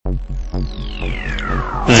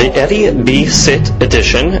The Eddie B. Sit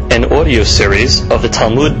edition and audio series of the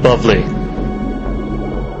Talmud Bavli.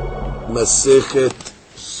 Masechet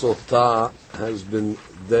Sotah has been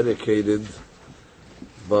dedicated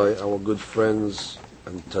by our good friends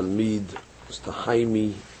and Talmid, Mr.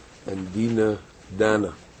 Jaime and Dina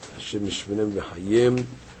Dana, Hashem Yishmenem V'Hayim,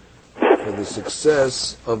 for the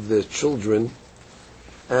success of their children,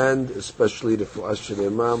 and especially the Fu'ah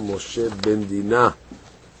Shlema Moshe ben Dina,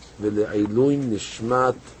 V'le'ilui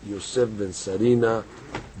Nishmat Yosef ben Sarina,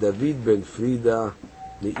 David ben Frida,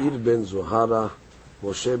 Meir ben Zohara,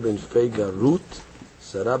 Moshe ben Feiga Ruth,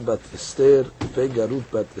 Sarah bat Esther, Feiga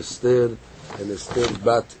Ruth bat Esther, and Esther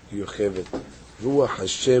bat Yochevet. Ruach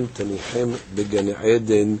Hashem Tanichem Began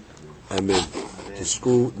Eden. Amen.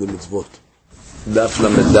 Tishku the mitzvot. Daf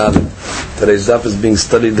Lamed. Today's daf is being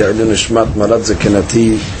studied. Le'ilui Nishmat Marat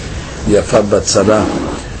Zekenati Yafa bat Sarah,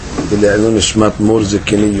 Le'ilui Nishmat Mor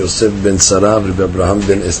Zekeni Yosef ben Sarah, Rabbi Abraham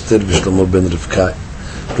ben Esther, V'Shlomo ben Rivka.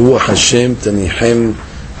 Ruach Hashem Tanichem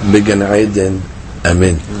Began Eden.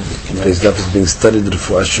 Amen. Today's daf is being studied.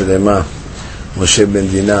 Refuah Shlema Moshe ben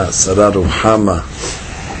Dina, Sarah Ruhama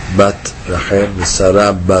bat Rachel,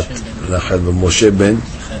 Sarah bat Rachel, Moshe ben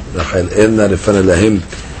Rachel. Elna refana lahim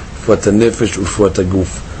refuat hanefesh urefuat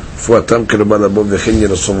haguf, refuatam keruba labo v'chen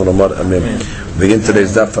yiratzon v'lomar amen. Begin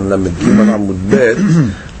today's daf on Lamed Gimel Amud Bet,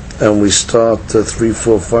 and we start 3,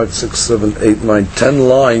 4, 5, 6, 7, 8, 9, 10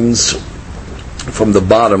 lines from the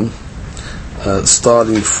bottom,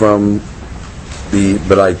 starting from the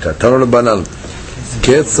Beraita. Tanur Banan,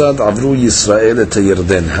 Ketzad Avru Yisrael et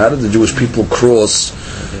Yarden. How did the Jewish people cross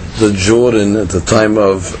the Jordan at the time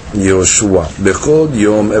of Yehoshua? Bechol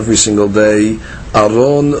Yom, every single day.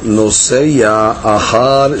 Aron Noseya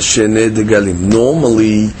Ahar Shene Degalim.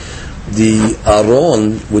 Normally, the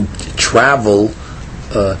Aron would travel,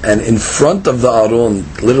 and in front of the Aron,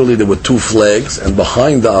 literally there were two flags, and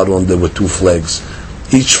behind the Aron there were two flags.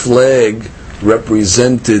 Each flag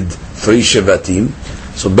represented 3 Shevatim.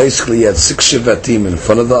 So basically you had 6 Shevatim in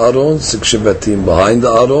front of the Aron, 6 Shevatim behind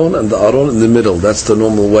the Aron, and the Aron in the middle. That's the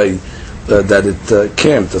normal way that it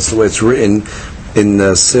camped. That's the way it's written in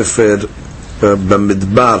Sefer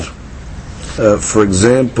Bamidbar. For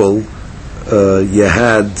example, you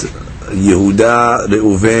had Yehuda,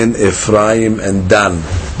 Reuven, Ephraim, and Dan.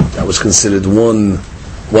 That was considered one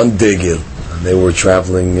degel, and they were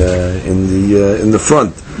traveling in the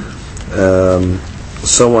front.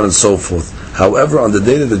 So on and so forth. However, on the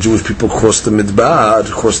day that the Jewish people crossed the Midbar,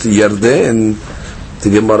 crossed the Yarden, the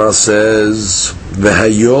Gemara says,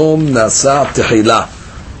 "V'hayom nasa tehila."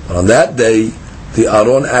 On that day, the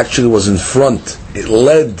Aron actually was in front; it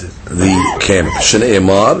led the camp.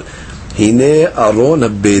 Shneimar, hine Aron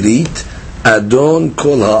haberit, Adon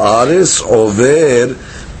kol haaretz over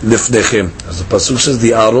lifnechem. As the pasuk says,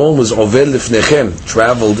 the Aron was over lifnechem,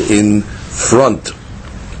 traveled in front.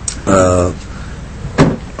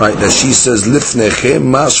 Right, as she says, lifnechem,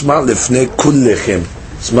 mashma lifnei kullechem.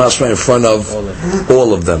 It's mashma in front of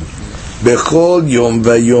all of them. Bechol yom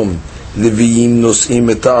vayom, Leviyim nos'im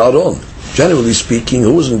et ha'aron. Generally speaking,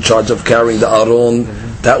 who was in charge of carrying the Aron?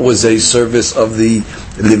 That was a service of the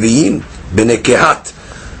Leviyim, bnei Kehat.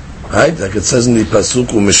 Right, like it says in the pasuk,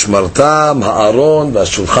 u'mishmartam ha'aron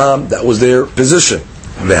v'ashulcham. That was their position.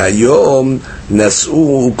 V'hayom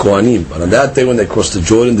nas'u kohanim. But on that day when they crossed the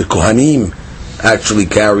Jordan, the Kohanim actually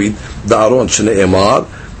carried the Aron. Shneimar,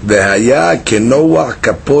 v'haya kenoach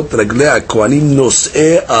kapot raglei haKohanim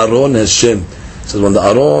nos'ei Aron Hashem. So when the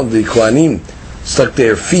Aron, the Kohanim, stuck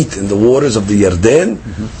their feet in the waters of the Yarden,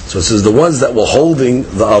 so it says the ones that were holding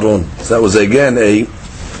the Aron. So that was again a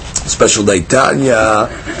special day. Tanya,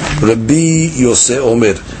 Rabbi Yosef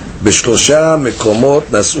Omer, B'shlosha mekomot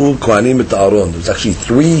nas'u Kohanim et Aron. There's actually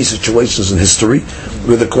 3 situations in history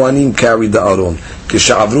where the Kohanim carried the Aron.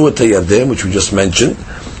 K'sha'avru et Yarden, which we just mentioned.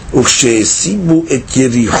 U'kshe'esibu et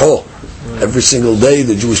Yericho. Every single day,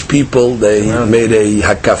 the Jewish people, they made a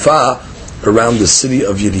hakafa around the city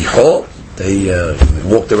of Yericho. They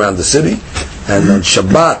walked around the city, and on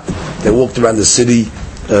Shabbat they walked around the city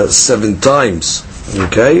 7 times.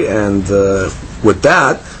 Okay, and with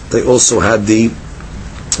that, they also had the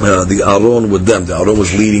Aron with them. The Aron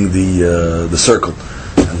was leading the circle,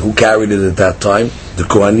 and who carried it at that time? The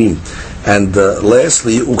Kohanim. And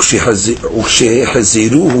lastly,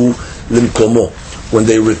 ukshehaziruhu limkomo, when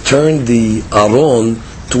they returned the Aron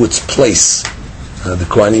to its place, the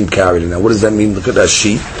Kohanim carried it. Now, what does that mean? Look at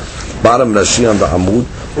Rashi, bottom Rashi on the Amud.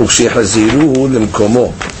 Ukshehaziruhu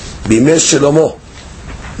limkomo, bimei Shlomo,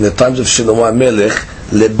 in the times of Shlomo HaMelech,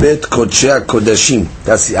 lebet kodshei kodashim.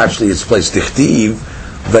 That's actually its place. Tichtiv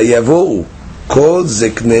vayavohu Kol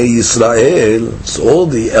Zeknei Yisrael, so all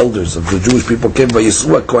the elders of the Jewish people came by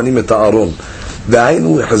Yisua Kohanim et Aaron.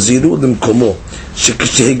 V'aynu Haziru Limkomo.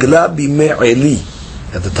 Shekshehigla b'mei Eli.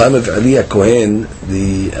 At the time of Eli Kohen,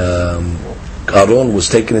 the Aaron was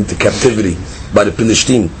taken into captivity by the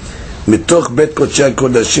Philistine. Mitoch Bet Kodesh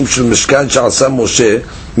Kodashim Shel Mishkan Sha'asa Moshe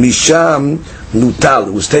Misham Nutal.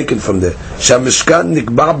 It was taken from there. Sha'Mishkan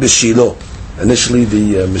Nikba b'Shilo. Initially,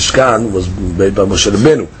 the Mishkan was made by Moshe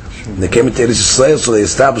Rabbeinu. They came into Eretz Yisrael, so they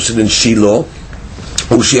established it in Shiloh.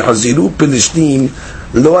 Ushehaziru Philistine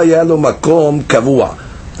lo haya lo makom kavua.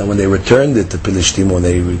 And when they returned it to Philistine, when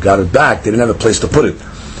they got it back, they didn't have a place to put it.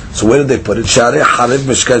 So where did they put it? Sharei Harev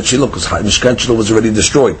Mishkan Shiloh, because Mishkan Shiloh was already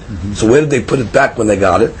destroyed. So where did they put it back when they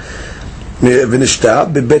got it? V'nishta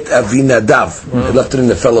bebet Avinadav. They left it in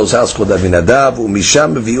the fellow's house called Avinadav.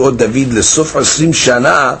 Umisham vi'od David lesof 20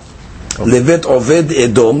 shana levet Oved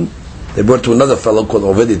Edom. They brought to another fellow called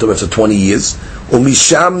Oved Edom after 20 years.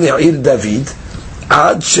 Umisham ne'ir David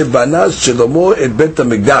ad shebana Shlomo et bet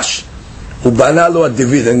HaMikdash. Ubana lo ad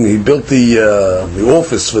David, and he built the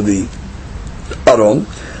office for the Aaron.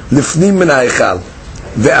 Lifnim min ha'echal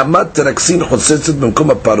ve'amad teraksin chotzetzet b'mkom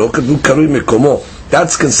ha'paroket v'karui mekomo.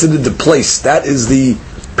 That's considered the place. That is the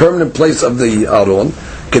permanent place of the Aaron.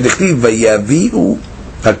 Kedechtiv vayaviu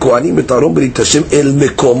ha'kohanim et Aaron b'rit Hashem el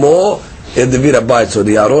mekomo el David Abayit. So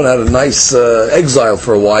the Aaron had a nice exile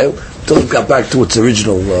for a while until it got back to its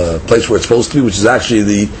original place where it's supposed to be, which is actually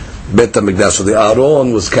the Bet HaMikdash. So the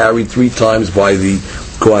Aaron was carried 3 times by the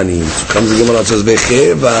Kohanim. So comes the Gemara and says,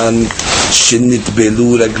 Vechevan shinit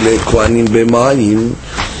belu ragle Kohanim b'mayim.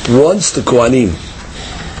 Once the Kohanim,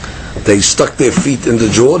 they stuck their feet in the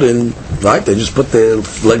Jordan, right? They just put their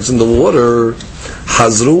legs in the water.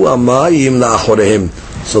 Hazru amayim la'achorehem.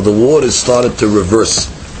 So the waters started to reverse.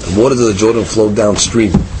 The waters of the Jordan flowed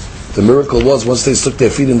downstream. The miracle was, once they stuck their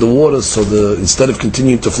feet in the water, so instead of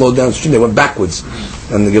continuing to flow downstream, they went backwards.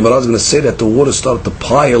 And the Gemara is going to say that the water started to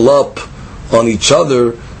pile up on each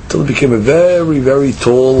other until it became a very, very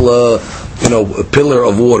tall, pillar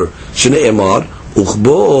of water. Shnei Emar,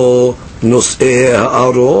 Uchbo Nos'eh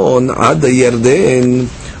Aaron Ad Yarden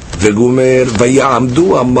Vegumer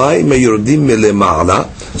Vayamdu Amay Meyordim Melemala.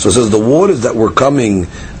 So it says the waters that were coming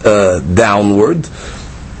downward,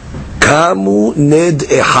 Kamu Ned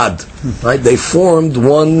Ehad, right? They formed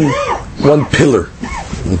one pillar.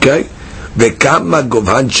 Okay? Vekama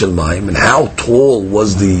Govhan Shel Mayim, and how tall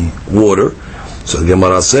was the water? So the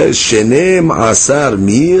Gemara says, Shenem Asar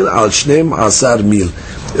Mil al Shnem Asar Mil.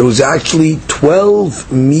 It was actually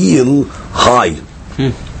 12 mil high.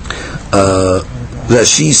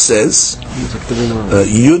 Rashi says,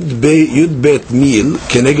 Yud Bet Mil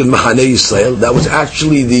Keneged Mahane Yisrael. That was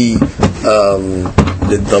actually the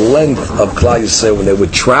length of Klal Yisrael when they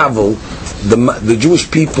would travel. The Jewish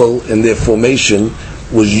people in their formation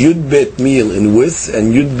was Yud Bet Mil in width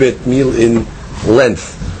and Yud Bet Mil in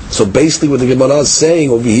length. So basically what the Gemara is saying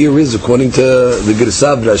over here is, according to the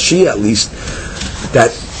Girsav Rashi at least,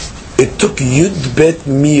 that it took Yud Bet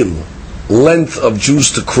Mil length of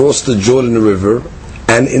Jews to cross the Jordan River,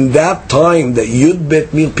 and in that time that Yud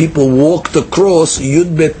Bet Mil people walked across,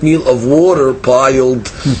 Yud Bet Mil of water piled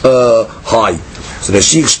high. So that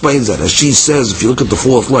she explains that. As she says, if you look at the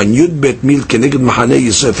 4th line, Yud Bet Mil Keneged Mahane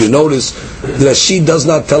Yisrael. If you notice, that she does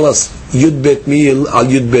not tell us Yud Bet Mil al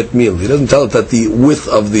Yud Bet Mil. He doesn't tell us that the width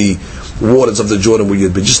of the waters of the Jordan were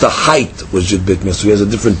Yud Bet, just the height was Yud Bet Mil. So he has a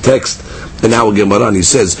different text in our Gemara. He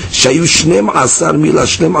says, Shayu Shnem Asar Mil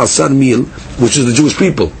Shnem Asar Mil, which is the Jewish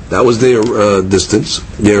people. That was their distance,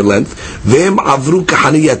 their length. Vem Avru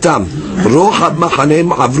Kahaniyatam. Rohab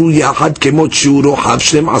Mahanem Avru Yahad Kemot Shu Rohab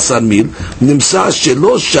Shnem Asar Mil. Nimsa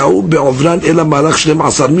Shelo Shau Be'ovran Ela Malach Shnem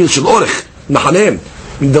Asar Mil Shel Orech. Mahanem.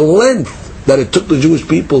 The length that it took the Jewish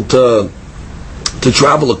people to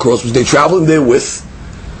travel across, was they traveled in their width,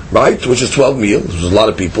 right, which is 12 mil. There was a lot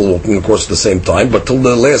of people walking across at the same time, but till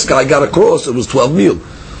the last guy got across, it was 12 mil.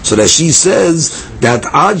 So that she says that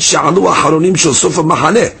Ad Sha'alu Aharonim Shel Sofa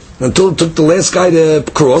Mahaneh, until it took the last guy to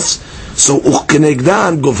cross. So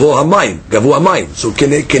Uchkenegdan Gavo Hamayim. So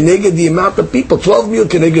Keneged the amount of people, 12 mil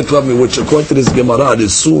Keneged 12 mil, which according to this Gemara it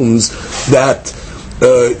assumes that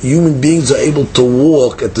human beings are able to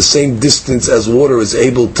walk at the same distance as water is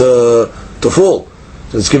able to fall.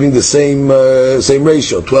 So it's giving the same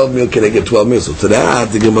ratio. 12 mil can I get 12 mil. So to that,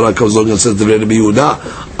 the Gemara comes along and says to Rabbi Yehuda,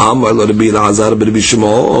 Amar lo Rabbi Elazar Rabbi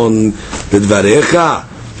Shimon, Vidvarecha,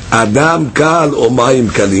 Adam kal or Mayim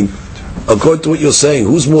kalim. According to what you're saying,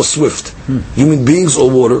 who's more swift? Human beings or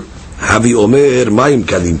water? Havi Omer Mayim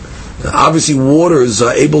kalim. Obviously, waters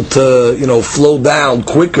are able to, flow down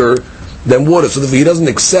quicker than water. So he doesn't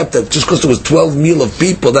accept that just because there was 12 meal of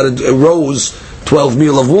people that it arose 12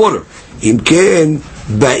 meal of water. He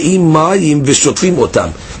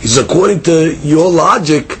says, according to your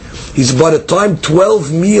logic, he's by the time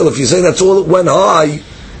 12 meal, if you say that's all it went high,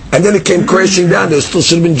 and then it came crashing down, there still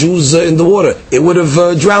should have been Jews in the water. It would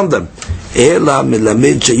have drowned them. אלא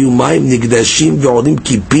מלמד שהיו מים נקדשים ועולים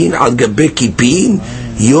קיפין על גבי קיפין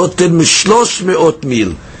יותר מ-300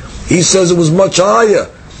 מיל. He says it was much higher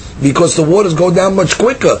because the waters go down much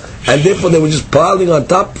quicker, and therefore they were just piling on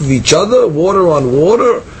top of each other, water on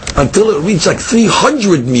water, until it reached like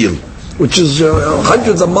 300 mil, which is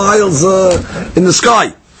hundreds of miles in the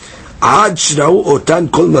sky. עד שראו אותן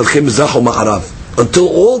כל מלכי מזרח ומערב, until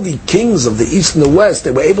all the kings of the east and the west,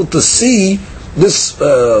 they were able to see this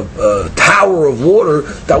tower of water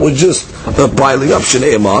that was just piling up.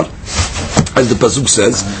 Shneimar, as the pasuk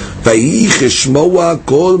says, "Vayicheh Shmoa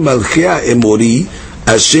kol malchei ha'emori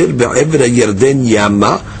asher be'ever Yarden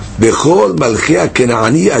yama bechol malchei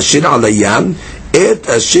ha'Kenaani asher al hayam et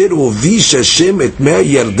asher hovish Hashem et mei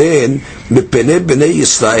Yarden mepnei bnei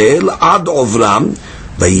Yisrael ad ovram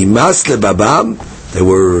vayimas lebabam."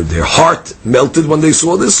 Their heart melted when they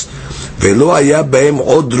saw this. ולא היה בהם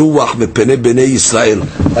עוד רוח מפני בני ישראל.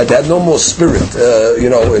 They had no more spirit,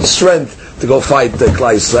 and strength to go fight the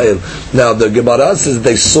Klal Yisrael. Now the Gemara says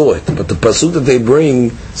they saw it, but the pasuk that they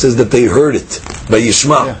bring says that they heard it by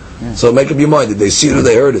Yishma. So make up your mind, did they see it or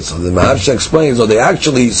they heard it? So the Maharsha explains, they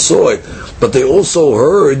actually saw it, but they also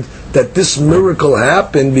heard that this miracle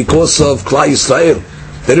happened because of Klal Yisrael.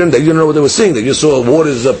 They didn't know what they were seeing. They just saw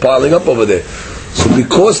waters piling up over there. So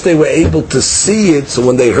because they were able to see it, so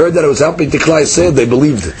when they heard that it was happening to Klal Yisrael, they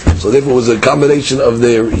believed it. So therefore it was a combination of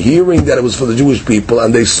their hearing that it was for the Jewish people,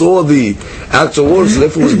 and they saw the actual waters, so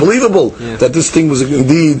therefore it was believable that this thing was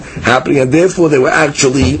indeed happening, and therefore they were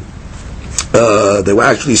actually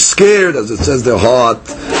scared, as it says, their heart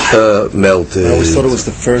melted. I always thought it was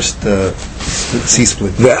the first sea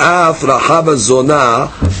split. Ve'af Rahava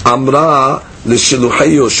Zona Amra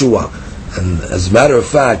L'Shiluchei Yoshua. And as a matter of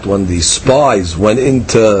fact, when the spies went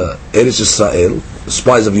into Eretz Yisrael, the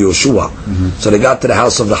spies of Yoshua, so they got to the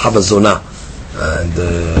house of the Havazonah,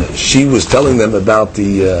 and she was telling them about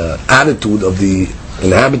the attitude of the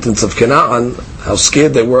inhabitants of Canaan, how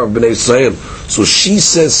scared they were of Bnei Israel. So she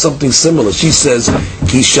says something similar. She says,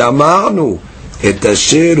 Ki shama'nu et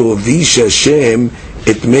asher hovish Hashem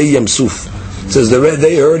et mei Yamsuf. Says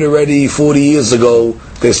they heard already 40 years ago.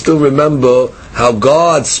 They still remember how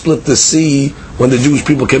God split the sea when the Jewish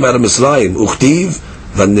people came out of Mitzrayim. Uchtiv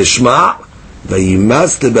v'nishma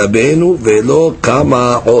v'yimas lebabenu ve'lo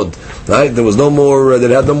kama od. Right? There was no more.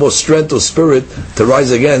 They had no more strength or spirit to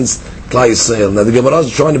rise against Klal Yisrael. Now the Gemara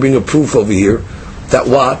is trying to bring a proof over here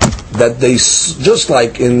that they just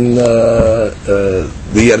like in the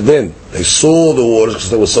Yarden, they saw the waters because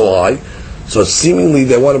they were so high. So seemingly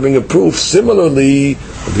they want to bring a proof. Similarly,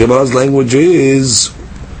 the Gemara's language is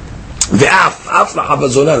Ve'af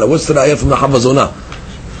Havazonah. Now what's the ayah from the Havazonah?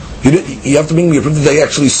 You have to bring me a proof that they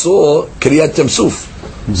actually saw Kiryat Yamsuf.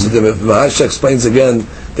 So the Maharsha explains again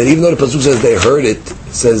that even though the pasuk says they heard it,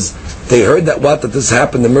 it says they heard that this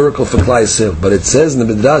happened, the miracle for Klal Yisrael. But it says in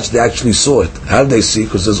the Midrash they actually saw it. How did they see?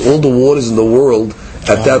 Because there's all the waters in the world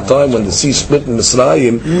at that time when the sea split in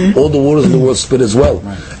Mitzrayim, all the waters in the world split as well.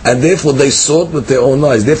 And therefore they saw it with their own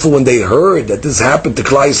eyes. Therefore when they heard that this happened to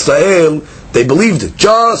Klal Yisrael, they believed it.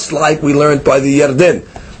 Just like we learned by the Yarden.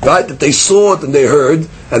 Right? That they saw it and they heard,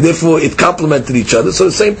 and therefore it complemented each other. So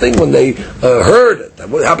the same thing when they heard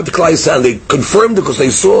what happened to Klal Yisrael, they confirmed it because they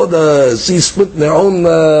saw the sea split in their own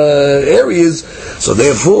areas. So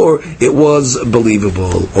therefore it was believable.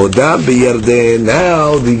 Odam b'Yarden.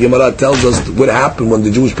 Now the Gemara tells us what happened when the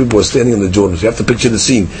Jewish people were standing in the Jordan. So you have to picture the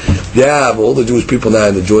scene. You have all the Jewish people now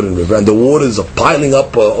in the Jordan River, and the waters are piling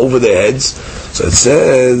up over their heads. So it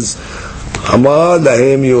says, Amar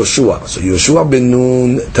lahem Yoshua. So Yoshua ben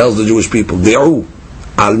Nun tells the Jewish people, De'u,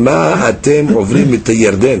 alma hatem ovrim et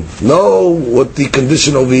Yarden. Know what the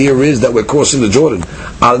condition over here is that we're crossing the Jordan.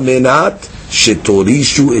 Al menat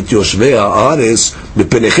shetorishu et yoshvei haaretz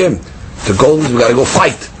bepenechem. To go, we got to go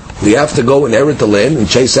fight. We have to go inherit the land and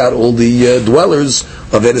chase out all the dwellers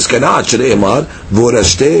of Eretz Canaan. Shneimar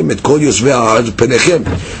v'orashtem et kol yoshvei haaretz bepenechem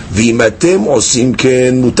v'imatem osim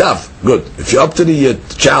ken mutav. Good. If you're up to the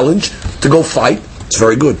challenge to go fight, it's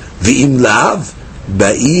very good. V'im lav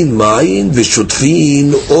ba'in ma'in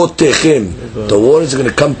v'shutfin otechem. The waters are going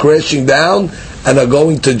to come crashing down and are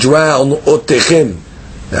going to drown otechem.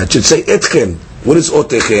 That should say etchem. What is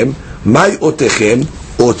otechem? My otechem.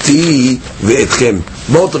 oti ve'etchem.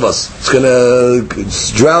 Both of us. It's going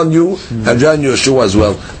to drown you and drown Yeshua as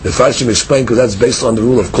well. The Farshim explain, because that's based on the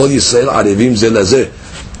rule of Kol Yisrael Arevim Zeh Lazeh.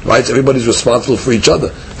 Right? Everybody's responsible for each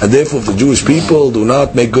other. And therefore, if the Jewish people do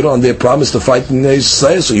not make good on their promise to fight in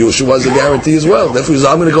Israel, so Yeshua has a guarantee as well. Therefore, he says,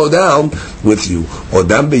 I'm going to go down with you. Or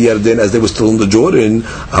Dam B'Yarden, as they were still in the Jordan,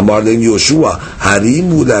 Amar Lein Yeshua,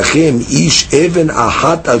 Harimu Lachem Ish Even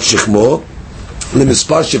Ahat Al Shechmo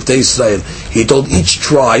Lemispar Shiftei Israel. He told each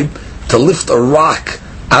tribe to lift a rock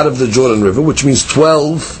out of the Jordan River, which means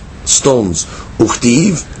 12 stones.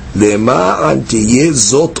 Uchtiv Lema'an Tiyeh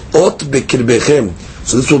Zot Ot Bekirbechem.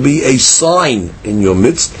 So this will be a sign in your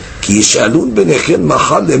midst. Ki yishalun benechem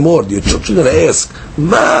machal lemor. Your children are going to ask,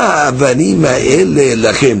 Ma avanim ha'ele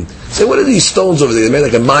lachem. Say, what are these stones over there? They made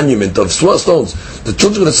like a monument of 12 stones. The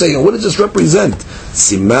children are going to say, what does this represent?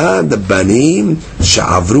 Siman the banim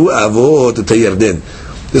sha'avru avot Yarden.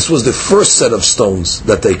 This was the first set of stones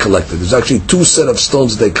that they collected. There's actually 2 sets of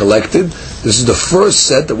stones that they collected. This is the first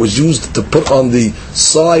set that was used to put on the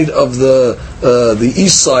side of the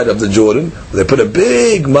east side of the Jordan. They put a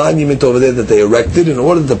big monument over there that they erected in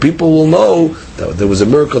order that the people will know that there was a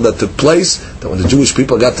miracle that took place, that when the Jewish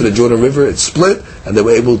people got to the Jordan River, it split, and they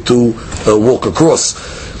were able to walk across.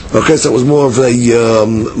 Okay, so it was more of a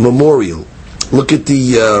memorial. Look at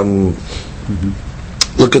the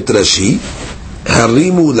Rashi.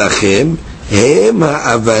 הרימו לכם הם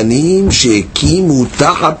האבנים שהקימו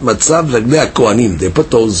תחת מצב רגלי הכהנים. They put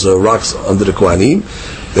those rocks under the Kohanim.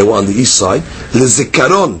 They were on the east side.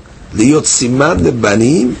 לזיכרון, להיות סימן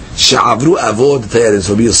לבנים שעברו אבות את הירדן.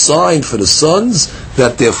 So be a sign for the sons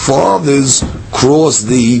that their fathers crossed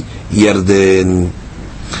the Yarden.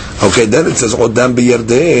 Okay, then it says עודם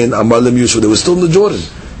בירדן אמר להם יהושע. They were still in the Jordan.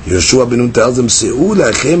 Yeshua ben Nun tells them, "Se'u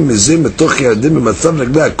lachem mizim metoch yardim b'matzav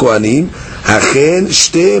reglei hakohanim, hachen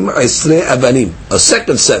shtem esrei avanim." A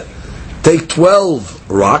second set. Take 12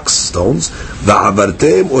 rocks, stones,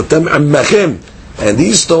 va'avartem otam ammachem, and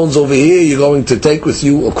these stones over here you're going to take with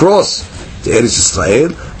you across to Eretz Yisrael.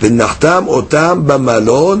 V'nachtam otam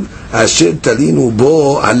b'malon asher talinu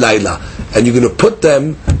bo halayla, and you're going to put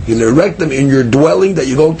them, you're going to erect them in your dwelling that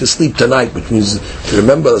you're going to sleep tonight. Which means,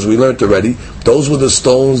 remember, as we learned already, those were the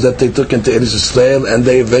stones that they took into Eretz Yisrael, and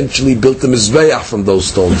they eventually built the Mizbeach from those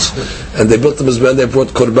stones. And they built the Mizbeach and they brought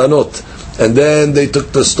Korbanot. And then they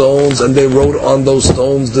took the stones and they wrote on those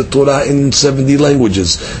stones the Torah in 70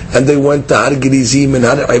 languages. And they went to Har Gerizim and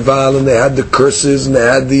Har Ival, and they had the curses and they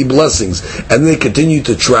had the blessings. And they continued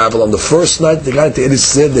to travel. On the first night they got into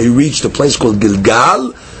Eretz Yisrael, they reached a place called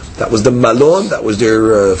Gilgal. That was the Malon, that was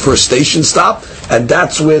their first station stop, and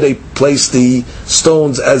that's where they placed the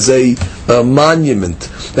stones as a monument.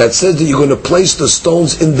 That says that you're going to place the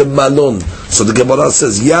stones in the Malon. So the Gemara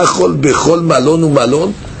says, Yachol bechol malon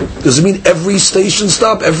umalon. Does it mean every station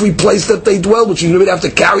stop, every place that they dwell, which you're going to have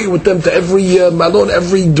to carry with them to every Malon,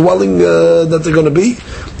 every dwelling that they're going to be?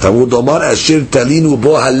 Talmud Omar asher talinu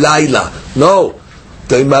bo halayla. No,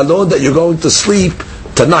 the Malon that you're going to sleep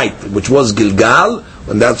tonight, which was Gilgal,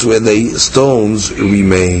 and that's where the stones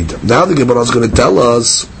remained. Now the Gemara is going to tell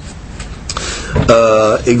us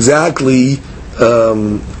exactly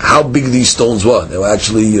how big these stones were. They were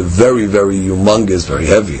actually very, very humongous, very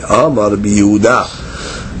heavy. Amar Rabbi Yehuda,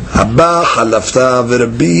 Abba Halafta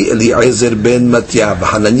v'Rabbi Eliezer ben Matya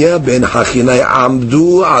v'Hananya ben Hachinai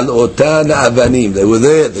amdu al otan avanim. They were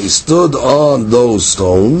there. They stood on those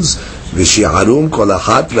stones. V'shi'arum kol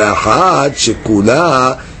achat v'achat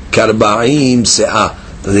shekula Karba'im se'ah.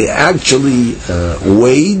 They actually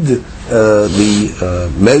weighed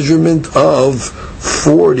the measurement of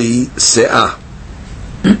 40 se'ah.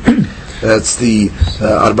 That's the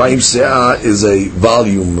Arba'im se'ah is a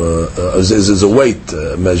volume, is a weight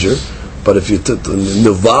measure. But if you took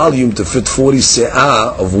the volume to fit 40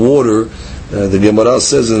 se'ah of water, the Gemara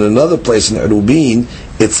says in another place in Erubin,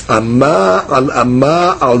 it's amma al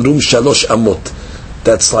rum shalosh amot.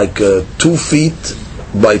 That's like 2 feet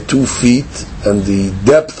by 2 feet, and the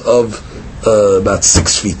depth of about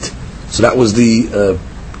 6 feet. So that was the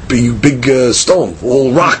big stone,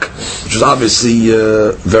 all rock, which was obviously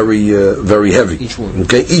very very heavy. Each one.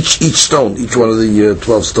 Okay, each stone, each one of the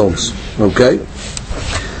 12 stones. Okay.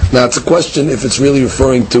 Now it's a question if it's really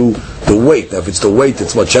referring to the weight. Now, if it's the weight,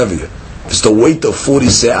 it's much heavier. If it's the weight of 40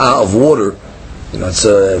 se'ah of water, it's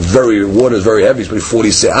water is very heavy, it's 40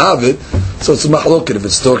 se'ah of it. So it's a mahloket if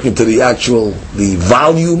it's talking to the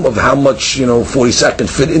volume of how much 40 se'ah can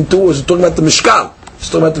fit into, or is it talking about the mishkal? It's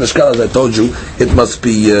talking about the mishkal, as I told you, it must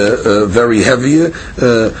be very heavier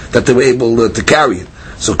that they were able to carry it.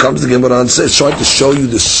 So comes the Gemara and says, trying to show you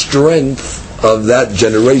the strength of that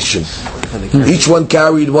generation. Each one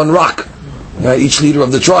carried one rock. right? Each leader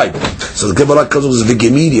of the tribe. So the Gemara comes with a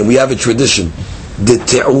Vigimidi, and we have a tradition. The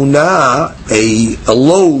te'una, a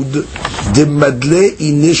load, the madle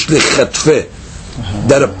inish lechatfe,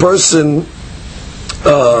 that a person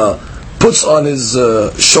puts on his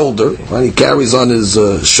shoulder, right? He carries on his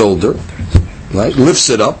shoulder, right? Lifts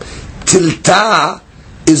it up. Tilta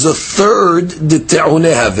is a third the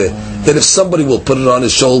te'una have, that if somebody will put it on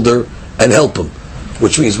his shoulder and help him,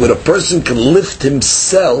 which means when a person can lift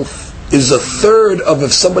himself is a third of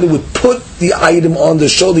if somebody would put the item on the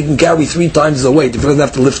shoulder, he can carry 3 times the weight if he doesn't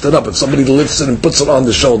have to lift it up. If somebody lifts it and puts it on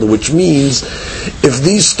the shoulder, which means if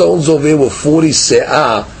these stones over here were 40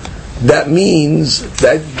 se'ah, that means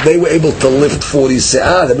that they were able to lift 40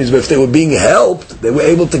 se'ah. That means if they were being helped, they were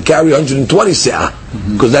able to carry 120 se'ah,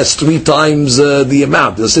 because that's 3 times the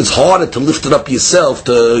amount. It's harder to lift it up yourself,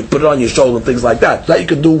 to put it on your shoulder and things like that. That you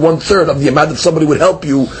could do 1/3 of the amount if somebody would help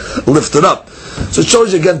you lift it up. So it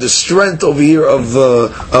shows you again the strength over here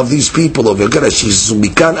of these people over here.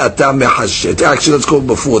 Actually, let's go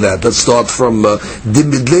before that. Let's start from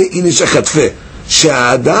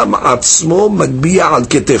Sha'adam atzmo magbiya al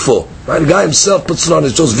ketefo. Right, the guy himself puts it on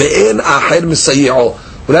his shoulders. Ve'en aher misayi'o,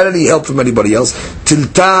 without any help from anybody else.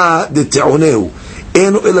 Tilta de te'onehu.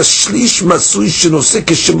 Enu ela shlish masui shenose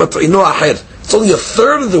keshemat'ino aher. It's only a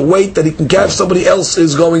third of the weight that he can carry if somebody else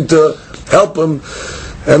is going to help him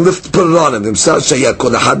and put it on him. Himself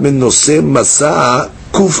shayakol ahad min noseh masa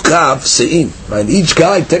kuf kaf se'im. Right, each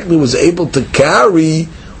guy technically was able to carry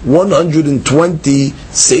 120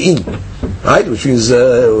 se'im. Right, which means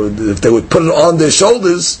if they would put it on their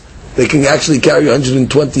shoulders, they can actually carry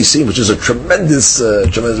 120 se'im, which is a tremendous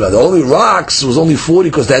amount. The only rocks was only 40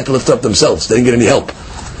 because they had to lift up themselves. They didn't get any help.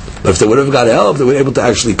 But if they would have got help, they were able to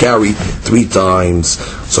actually carry 3 times.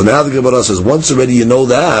 So now the Gemara says, once already you know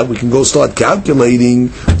that, we can go start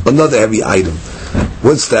calculating another heavy item.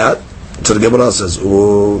 What's that? So the Gemara says,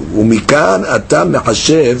 "Umikan atam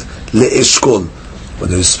mehashev leeshkol." When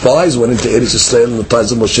the spies went into Eretz Yisrael in the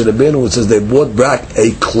times of Moshe Rabbeinu, it says they brought back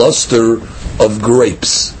a cluster of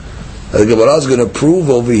grapes. The Gemara is going to prove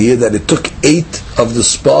over here that it took 8 of the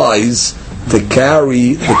spies to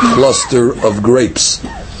carry the cluster of grapes,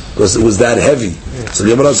 because it was that heavy. So the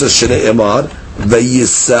Gemara says, Shnei Emar,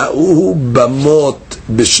 Vayisa'uhu bamot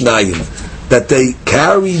b'shnayim, that they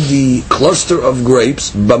carried the cluster of grapes,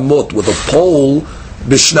 bamot, with a pole,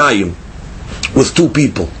 b'shnayim, with 2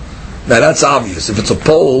 people. Now that's obvious. If it's a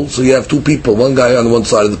pole, so you have 2 people, one guy on one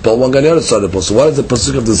side of the pole, one guy on the other side of the pole. So why does the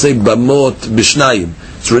pasuk have to say bamot b'shnayim?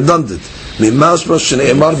 It's redundant.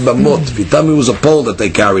 Bamot. If you tell me it was a pole that they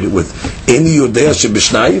carried it with, any yodea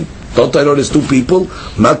sheb'shnayim, don't I know there's 2 people?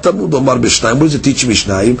 Matamud omar b'shnayim. What does it teach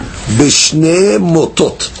Mishnayim? B'shnei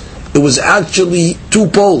motot. It was actually 2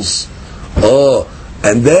 poles. Oh,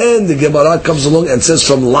 and then the Gemara comes along and says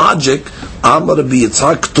from logic, Amar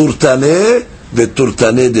b'yitzhak turtaneh the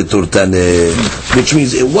turtaneh, which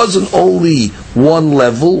means it wasn't only one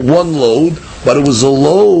level, one load, but it was a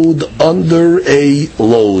load under a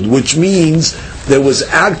load, which means there was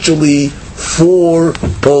actually 4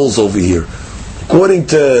 poles over here. According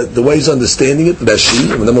to the way he's understanding it,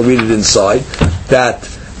 Rashi, and then we'll read it inside, that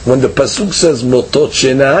when the pasuk says motot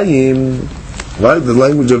shenayim, right, the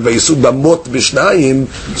language of Vayisud, bamot b'shnayim,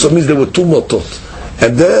 so it means there were 2 motot.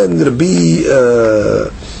 And then Rabbi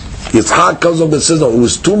Yitzhak comes up and says, no, it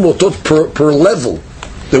was 2 motot per level.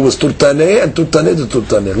 There was turtaneh and turtaneh de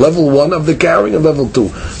turtaneh. Level 1 of the carrying and level 2.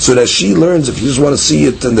 So that she learns, if you just want to see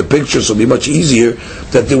it in the picture, so it'll be much easier,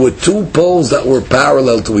 that there were 2 poles that were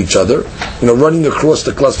parallel to each other, running across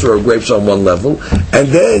the cluster of grapes on one level. And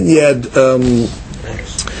then you had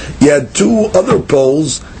 2 other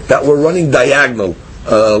poles that were running diagonal,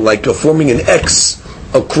 like forming an X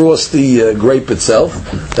across the grape itself,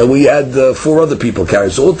 that we had 4 other people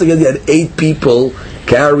carrying. So altogether you had 8 people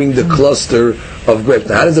carrying the cluster of grapes.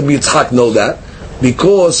 Now how does the Yitzhak know that?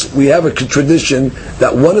 Because we have a tradition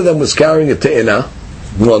that one of them was carrying a te'ena,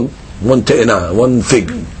 one te'ena, 1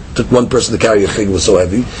 fig. It took 1 person to carry a fig, it was so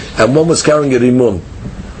heavy, and one was carrying a rimun.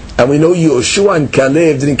 And we know Yoshua and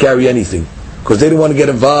Kalev didn't carry anything, because they didn't want to get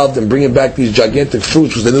involved in bringing back these gigantic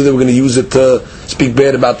fruits, because they knew they were going to use it to speak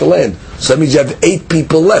bad about the land. So that means you have 8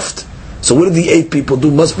 people left. So what did the 8 people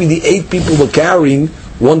do? Must be the 8 people were carrying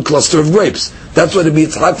 1 cluster of grapes. That's why the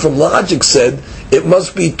Yitzhak from logic said it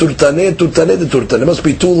must be turtaneh de turtaneh. It must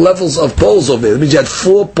be 2 levels of poles over there. That means you had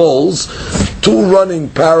 4 poles, 2 running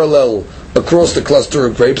parallel across the cluster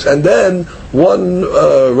of grapes, and then 1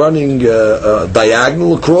 running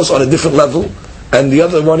diagonal across on a different level, and the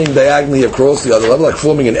other running diagonally across the other level, like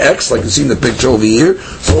forming an X, like you see in the picture over here.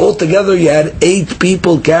 So altogether you had 8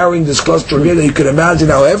 people carrying this cluster together. You can imagine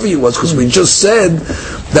how heavy it was, because we just said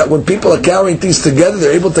that when people are carrying things together,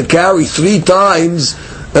 they're able to carry 3 times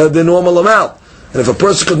the normal amount. And if a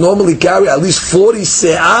person could normally carry at least 40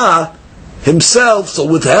 se'ah himself, so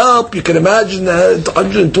with help, you can imagine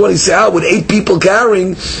 120 se'ah with 8 people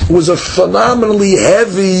carrying was a phenomenally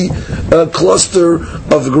heavy cluster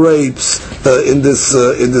of grapes in this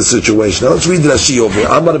situation. Now let's read Rashi over here.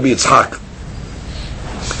 I'm going to be Yitzhak.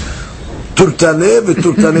 Turtaneh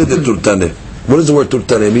v'turtaneh de turtaneh. What does the word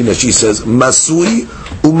turtaneh mean? She says, masui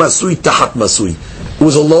u'masui tahat masui. It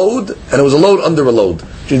was a load, and it was a load under a load.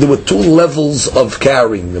 There were 2 levels of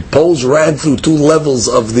carrying. The poles ran through 2 levels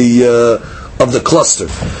of the cluster.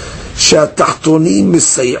 Right?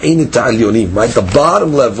 The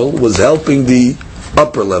bottom level was helping the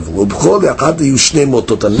upper level. And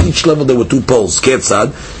each level there were 2 poles. And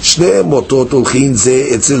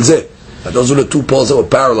those were the 2 poles that were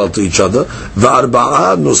parallel to each other. Right?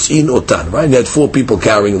 And you had 4 people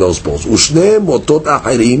carrying those poles.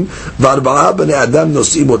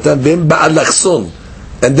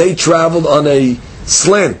 And they traveled on a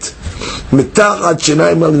slant under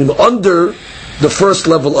the first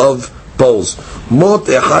level of poles,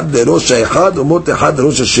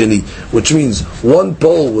 which means one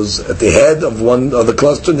pole was at the head of one of the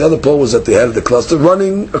cluster, and the other pole was at the head of the cluster,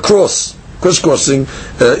 running across, crisscrossing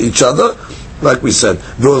each other, like we said.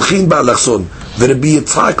 Now Rabbi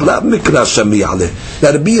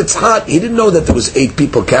Yitzhak, he didn't know that there was 8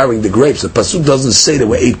 people carrying the grapes. The pasuk doesn't say there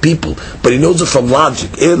were 8 people, but he knows it from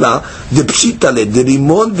logic. Which means the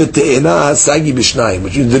rimon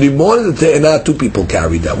and the te'ena, 2 people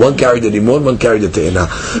carried that. One carried the rimon, one carried the te'ena.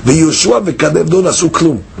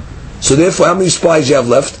 So therefore, how many spies you have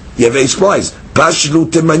left? You have 8 spies. Pashlu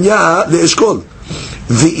temanya le'eshkol.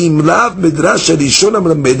 ואם לאו מדרש הראשון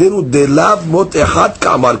המלמדנו דלאו מות אחד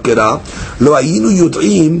כאמר קרא לא היינו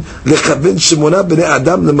יודעים לכוון 8 בני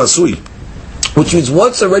אדם למסוי. Which means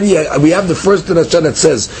once already we have the first drasha that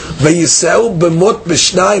says ויסעו במות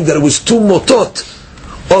בשניים, that it was 2 motot.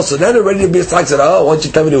 Also then already the Yitzhak said, once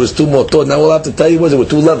you tell me there was 2 motot, now we'll have to tell you there were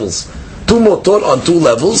 2 levels. 2 motot on 2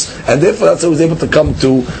 levels, and therefore that's how he was able to come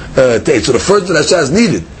to 8. So the first drasha is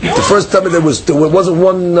needed. The first time there wasn't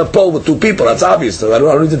 1 pole with 2 people. That's obvious. I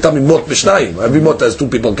don't need to tell me mot b'shnayim. Every mot has 2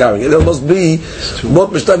 people carrying it. There must be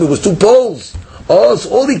mot b'shnayim. It was 2 poles. So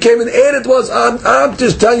all he came and added was, I'm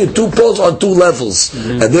just telling you 2 poles on 2 levels,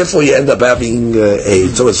 and therefore you end up having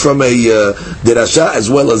 8. So it's from a drasha as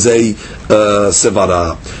well as a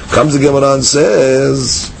sevara. Comes the Gemara and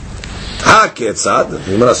says, HaKetzad, the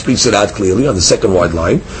Gemara speaks it out clearly on the second wide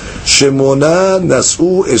line. Shemona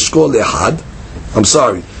nas'u eshkol ehad. I'm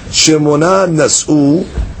sorry. Shemona nas'u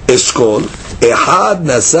eshkol. Ehad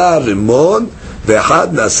nasa rimon,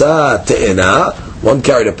 ve'ehad nasa te'ena. One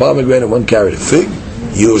carried a pomegranate, one carried a fig.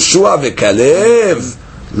 Yoshua ve'kalev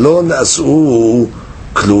lo nas'u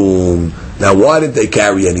klum. Now, why didn't they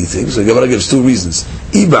carry anything? So the Gemara gives 2 reasons.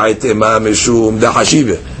 Because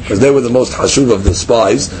they were the most hashuv of the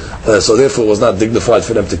spies, so therefore it was not dignified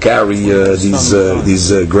for them to carry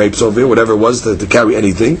these grapes over here, whatever it was, to carry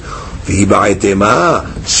anything. They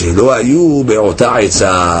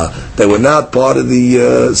were not part of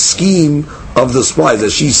the scheme of the spies,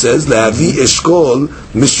 as she says. They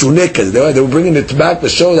were bringing it back to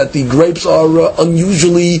show that the grapes are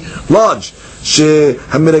unusually large.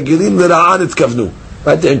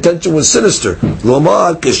 Right, the intention was sinister.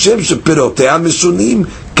 Lomar keshem shepirotea mishunim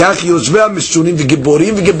kach yoshvei mishunim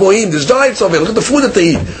v'giborim v'giboim. There's giants over here. Look at the food that they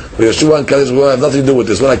eat. Yeshua and Kalez will have nothing to do with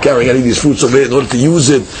this. We're not carrying any of these fruits over here in order to use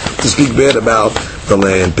it to speak bad about the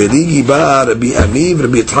land. Perigi ba Rabbi Amiv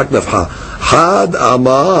Rabbi Yitzhak nafha had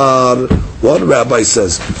amar. One rabbi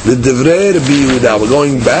says the divrei Rabbi Yehuda. We're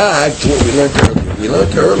going back to what we learned earlier. We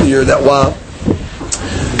learned earlier that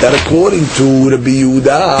according to Rabbi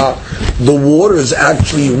Yehuda, the waters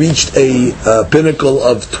actually reached a pinnacle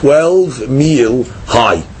of 12 mil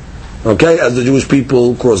high. Okay, as the Jewish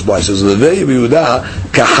people crossed by. So the Rabbi Yehuda,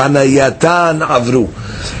 kahanayatan avru,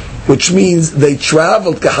 which means they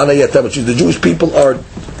traveled kahanayatan, which means the Jewish people are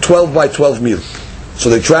 12 by 12 mil. So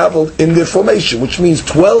they traveled in their formation, which means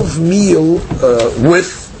 12 mil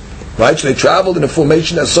width, right? So they traveled in a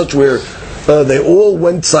formation as such where they all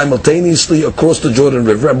went simultaneously across the Jordan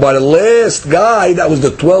River, and by the last guy, that was the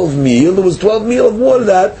 12 meal, there was 12 meal of water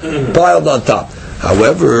that piled on top.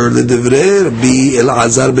 However, the Divrei Rabbi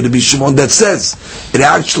Elazar ben Rabbi Shimon that says it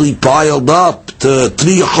actually piled up to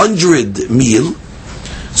 300 meal.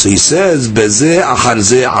 So he says, Bezeh achar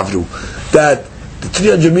zeh avru, that the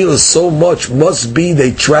 300 mil is so much, must be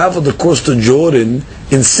they traveled across the Jordan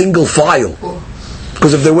in single file.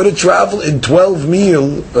 Because if they would have traveled in 12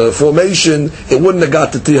 mil formation, it wouldn't have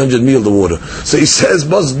got to 300 mil, the water. So he says,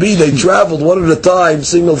 must be they traveled one at a time,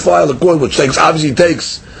 single file, which obviously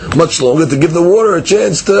takes much longer to give the water a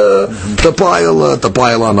chance to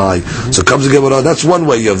pile on high. So comes to Gemara. That's one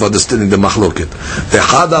way of understanding the machloket. The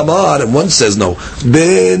hadamar, and one says no.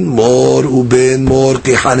 Ben mor uben mor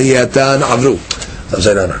kehaniyatan avru. I'm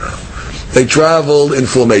saying no. They traveled in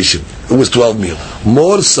formation. It was 12 mil.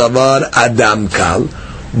 Mor savar adam kal,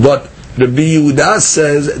 but Rabbi Yehuda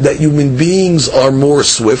says that human beings are more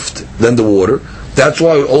swift than the water. That's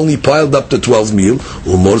why it only piled up to 12 mil.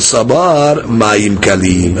 Umor sabar mayim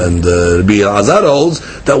kalim, and Rabbi Elazar holds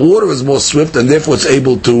that water is more swift, and therefore it's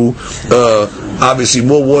able to. Obviously,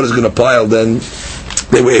 more water is going to pile than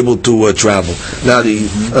they were able to travel. Now the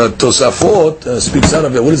Tosafot speaks out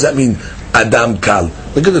of it. What does that mean? Adam kal.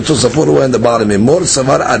 Look at the Tosafot over in the bottom. Mor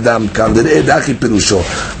savar Adam kal.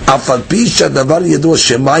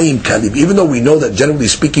 Even though we know that generally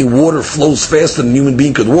speaking, water flows faster than a human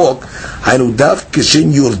being could walk.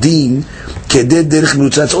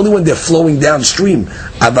 It's only when they're flowing downstream. Here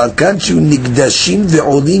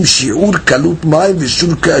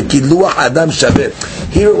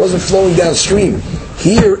it wasn't flowing downstream.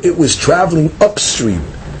 Here it was traveling upstream.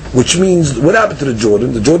 Which means, what happened to the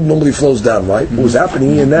Jordan? The Jordan normally flows down, right? What was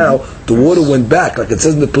happening here now, the water went back, like it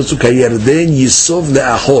says in the Pasuk, Hayarden Yisov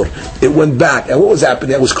le'achor. It went back. And what was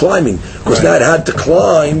happening? It was climbing. Because now it had to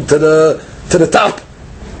climb to the top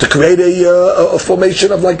to create a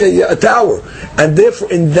formation of like a tower. And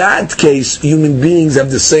therefore, in that case, human beings have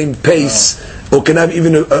the same pace, or can have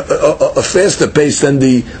even a faster pace than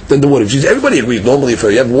the water. Everybody agrees, normally if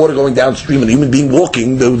you have water going downstream and a human being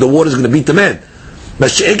walking, the water is going to beat the man.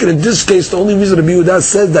 But in this case, the only reason Rabbi Yehuda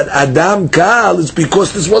says that Adam Kal is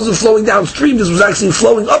because this wasn't flowing downstream; this was actually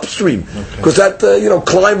flowing upstream. Because that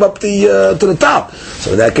climbed up to the top.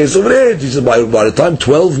 So in that case over there, he said by the time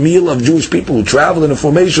 12 mil of Jewish people who traveled in a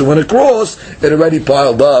formation went across, it already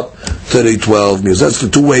piled up to the 12 mil. That's the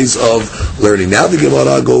two ways of learning. Now the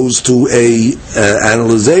Gemara goes to a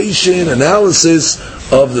analysis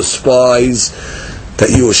of the spies that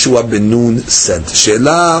Yoshua ben Nun sent.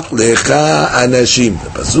 Shelach lecha anashim. The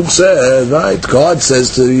pasuk says, right? God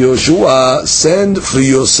says to Yoshua, send for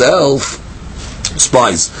yourself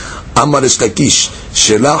spies. Amar Lakish,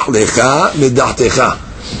 shelach lecha midachtecha.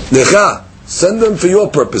 Lecha, send them for your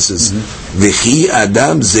purposes. V'chi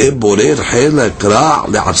adam ze borer chelek ra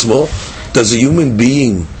le'atzmo. Does a human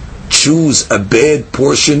being choose a bad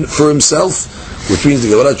portion for himself? Which means the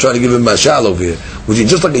Gemara trying to give him mashal over here. Which is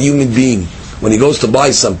just like a human being. When he goes to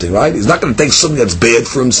buy something, right? He's not going to take something that's bad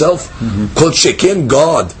for himself. Called shekin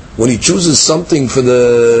God. When he chooses something for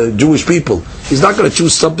the Jewish people, he's not going to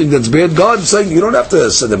choose something that's bad. God's saying, you don't have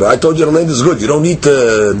to send it. I told you the land is good. You don't need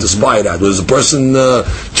to spy it out. Does a person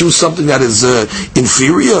choose something that is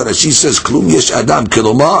inferior? As she says, klum yesh adam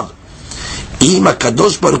kilomar. Ima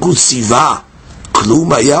kadosh baruch hu tziva. On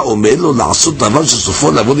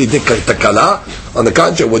the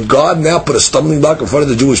contrary, would God now put a stumbling block in front of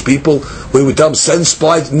the Jewish people where we would tell them send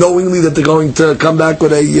spies knowingly that they're going to come back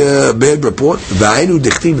with a bad report?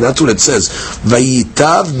 That's what it says.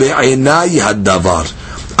 Vayitav be'enai hadavar.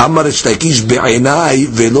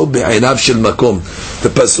 The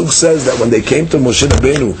pasuk says that when they came to Moshe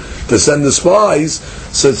Rabbeinu to send the spies,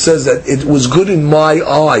 so it says that it was good in my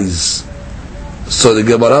eyes. So the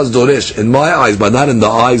Gemara's Doresh, in my eyes, but not in the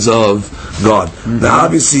eyes of God. Now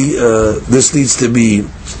obviously, this needs to be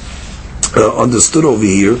understood over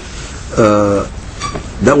here.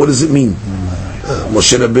 That what does it mean?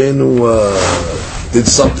 Moshe Rabbeinu did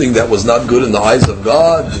something that was not good in the eyes of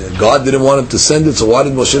God. God didn't want him to send it, so why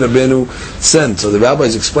did Moshe Rabbeinu send? So the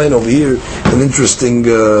rabbis explain over here an interesting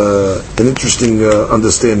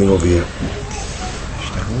understanding over here.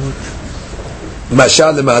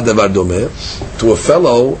 To a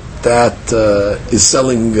fellow that is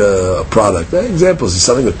selling a product. Examples, he's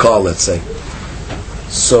selling a car, let's say.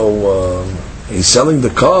 So he's selling the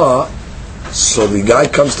car, so the guy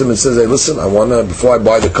comes to him and says, hey, listen, before I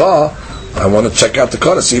buy the car, I want to check out the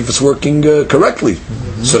car to see if it's working correctly.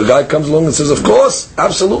 So the guy comes along and says, of course,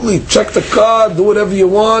 absolutely, check the car, do whatever you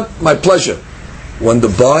want, my pleasure. When the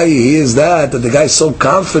buyer hears that the guy's so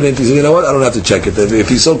confident, he says, you know what, I don't have to check it. If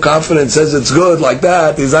he's so confident, says it's good like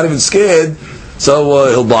that, he's not even scared, so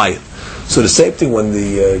he'll buy it. So the same thing when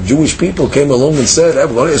the Jewish people came along and said, hey,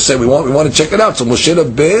 we want to check it out. So Moshe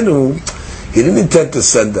Rabbeinu, He didn't intend to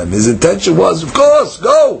send them. His intention was, of course,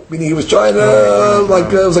 go. Meaning he was trying to, it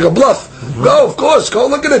was like a bluff. Go, of course, go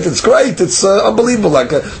look at it. It's great. It's unbelievable.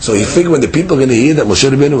 So he figured when the people are going to hear that Moshe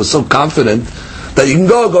Rabbeinu was so confident that you can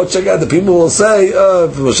go check out. The people will say,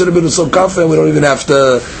 Moshe Rabbeinu was so confident we don't even have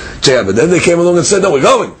to check out. But then they came along and said, no, we're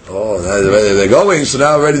going. Oh, they're going. So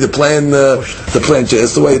now already the plan change.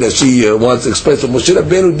 That's the way that she wants to explain. So Moshe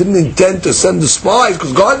Rabbeinu didn't intend to send the spies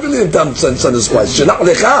because God really didn't intend to send the spies. You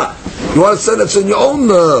want to send that's on your own.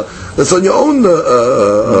 That's on your own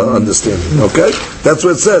understanding. Okay, that's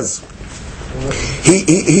what it says.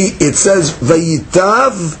 It says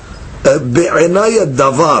Vayitav be'enaya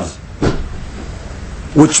davar,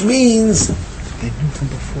 which means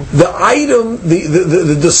the item,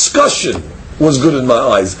 the discussion was good in my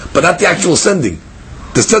eyes, but not the actual sending.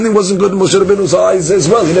 The sending wasn't good in Moshe Rabbeinu's eyes as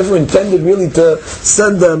well. He never intended really to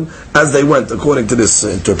send them as they went, according to this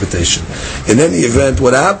interpretation. In any event,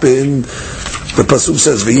 what happened? The pasuk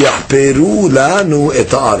says, "V'yahperu lanu et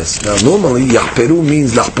haaretz." Now, normally, yahperu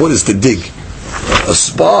means lahpor is to dig. A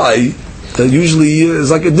spy usually is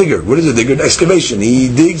like a digger. What is a digger? An excavation. He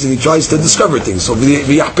digs and he tries to discover things. So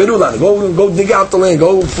v'yahperu lanu, go dig out the land.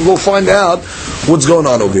 Go find out what's going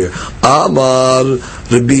on over here. Amar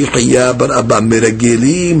Rabbi Chiya bar Abba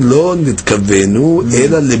meragelim lo nitkavenu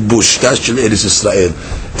ela lebushta shel Eretz Yisrael.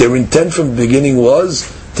 Their intent from the beginning was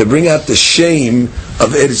to bring out the shame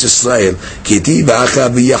of Eretz Yisrael. Kiti v'acha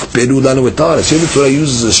v'yahperu lanu et haaretz. Here the Torah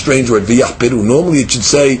uses a strange word, v'yahperu. Normally it should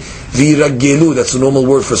say v'iragelu. That's the normal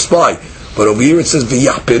word for spy. But over here it says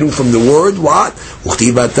v'yahperu from the word what?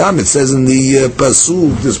 Uchtivatam. It says in the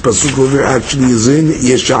pasuk. This pasuk over here actually is in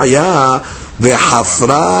Yeshaya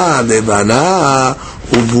v'hafra levana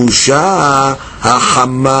uvusha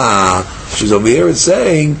hachama. She's over here. It's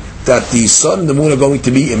saying that the sun and the moon are going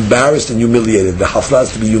to be embarrassed and humiliated. The hafla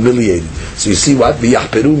is to be humiliated. So you see what?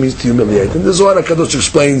 V'yahperu means to humiliate. And the Zohar HaKadosh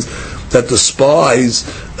explains that the spies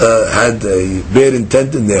had a bad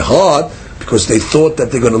intent in their heart because they thought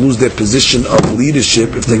that they're going to lose their position of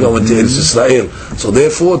leadership if they go into Eretz Yisrael. So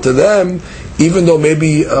therefore to them, even though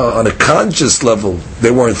maybe on a conscious level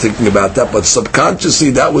they weren't thinking about that, but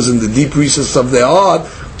subconsciously that was in the deep recesses of their heart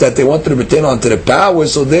that they wanted to retain onto the power,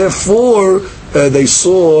 so therefore they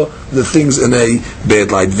saw the things in a bad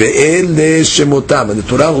light. Ve'ele shemotam, and the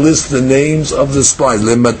Torah lists the names of the spies.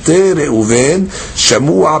 Lemate Reuven,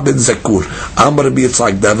 Shamua ben Zakur, Amar Rabbi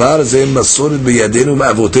Yitzchak, Davar ze masoret beyadenu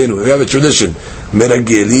ma'avotenu. We have a tradition.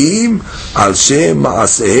 Meragelim al shem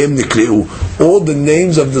ma'asehem nikreu. All the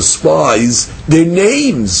names of the spies, their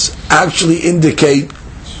names actually indicate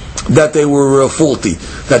that they were faulty,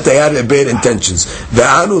 that they had bad intentions.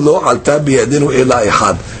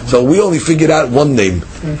 So we only figured out one name,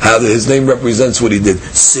 how his name represents what he did.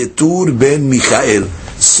 Setur ben Michael.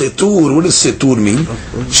 Setur, what does Setur mean?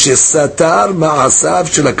 Shesatar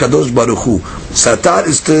ma'asav shel HaKadosh Baruch Hu. Satar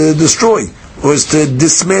is to destroy, or is to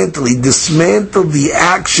dismantle. He dismantled the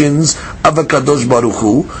actions of HaKadosh Baruch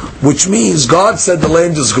Hu, which means God said the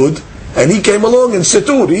land is good, and he came along and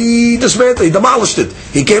Setur, he dismantled, he demolished it.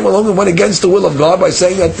 He came along and went against the will of God by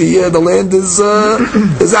saying that the land is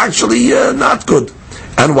actually not good.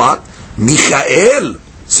 And what? Michael,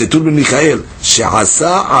 Setur ben Michael,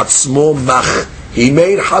 she'asa atzmo mach. He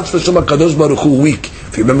made Hatz V'Shem HaKadosh Baruch Hu weak.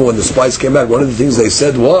 If you remember when the spies came back, one of the things they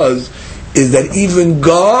said is that even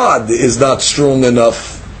God is not strong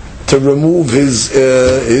enough to remove his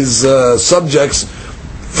subjects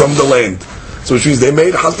from the land. So which means they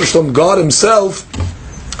made Hatz V'Shem God himself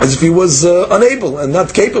as if he was unable and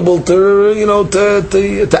not capable to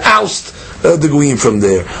oust the Goyim from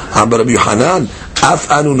there. But we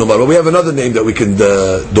have another name that we can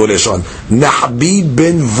doresh on. Nahbi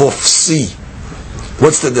ben Vofsi.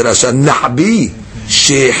 What's the derasha? Nahbi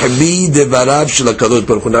shehbi devarav shel HaKadosh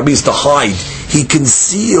Baruch Hu. Nahbi is to hide. He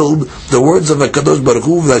concealed the words of HaKadosh Baruch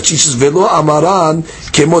Hu that she says velo amaran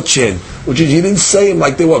kemot shen, which is he didn't say them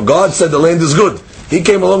like they were. God said the land is good. He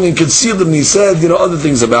came along and concealed them, and he said other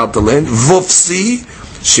things about the land. Vofsi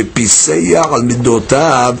shepiseya al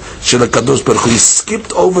midotav shel HaKadosh Baruch Hu. He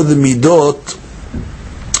skipped over the midot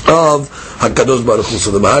of HaKadosh Baruch Hu.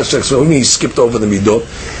 So the Maharshak, so he skipped over the midot.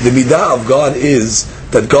 The midah of God is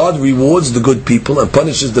that God rewards the good people and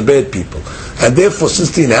punishes the bad people. And therefore, since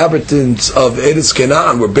the inhabitants of Eretz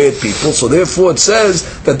Canaan were bad people, so therefore it says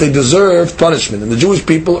that they deserved punishment. And the Jewish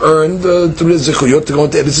people earned through the Zechuyot to go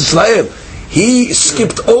into Eretz Yisrael. He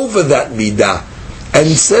skipped over that midah and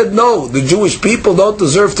he said, no, the Jewish people don't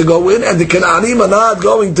deserve to go in, and the Canaanim are not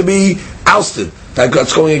going to be ousted.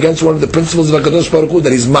 That's going against one of the principles of HaKadosh Baruch Hu,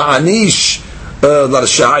 that he's ma'anish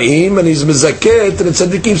l'rasha'im and he's mezaket and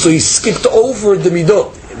tzaddikim. So he skipped over the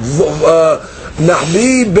midot.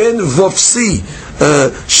 Nahbi ben Vofsi,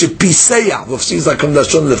 Shepiseya. Vofsi is like from the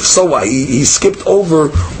Lashon Lefsoa. He skipped over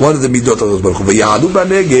one of the midot of those Baruch Hu. V'ya'adu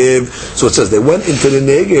b'Negev. So it says they went into the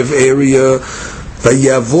Negev area.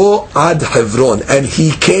 V'yavo ad Hebron, and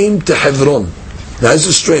he came to Hebron. Now this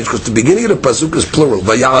is strange because the beginning of the pasuk is plural.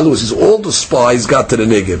 V'ya'alu, it says all the spies got to the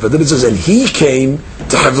Negev, but then it says and he came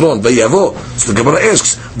to Hebron. V'yavo. So the Gemara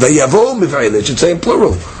asks, V'yavo miv'ayil. It should say in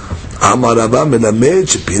plural. Amar Rabba melamed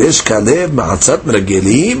shepiresh Kalev ma'atzat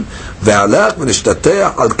meragelim ve'alach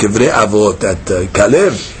v'nishtateh al kivrei avot. That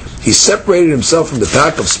Kalev, he separated himself from the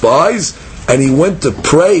pack of spies and he went to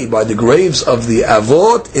pray by the graves of the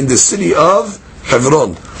avot in the city of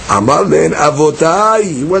Hebron. Amar len avotai,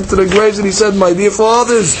 he went to the graves and he said, my dear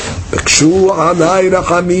fathers, bekshu alai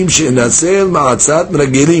rachamim she'nasel ma'atzat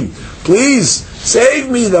meragelim. Please save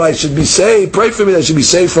me that I should be saved. Pray for me that I should be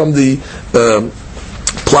saved from the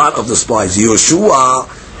plot of the spies. Yoshua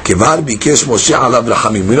kivar bikesh Moshe alav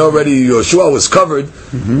rachamim. We know already Yoshua was covered.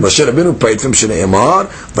 Moshe Rabbeinu prayed for him. Shneimar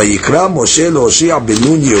vayikra Moshe lo'oshia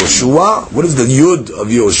benun Yoshua. What does the Yud of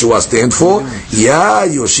Yoshua stand for? Ya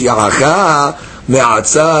Yoshiacha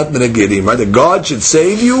me'atzat menagerim. Right? That God should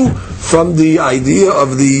save you from the idea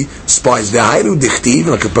of the spies. Ve'hayru dichtiv,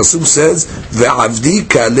 like the pasuk says, ve'avdi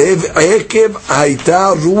Kalev ekev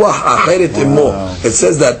hayta ruach acheret imo. It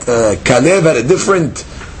says that Kalev had a different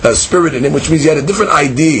spirit in him, which means he had a different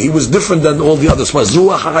idea. He was different than all the other spies.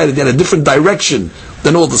 Ruach acheret, he had a different direction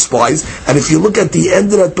than all the spies. And if you look at the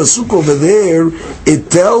end of that pasuk over there, it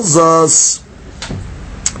tells us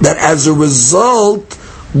that as a result,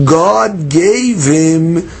 God gave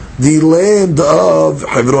him the land of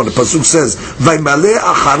Hebron. The pasuk says, "Vaymale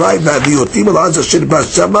acharai v'aviotim al az asher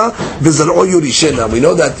b'shama v'zar'o yorishena." We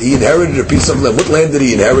know that he inherited a piece of land. What land did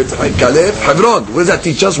he inherit? Kalev, Hebron. What does that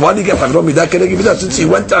teach us? Why did he get Hebron? Since he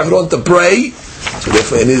went to Hebron to pray, so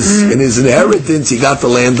therefore in his inheritance he got the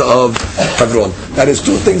land of Hebron. That is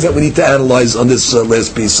two things that we need to analyze on this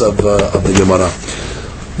last piece of the Gemara.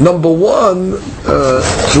 Number one,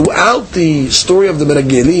 throughout the story of the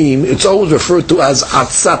Meragelim, it's always referred to as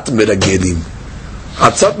Atzat Meragelim.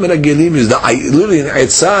 Atzat Meragelim is literally an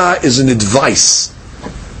Atzah is an advice.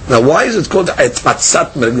 Now, why is it called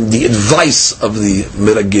Atzat Meragelim, the advice of the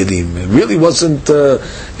Meragelim? It really wasn't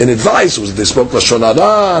an advice. It was they spoke Lashon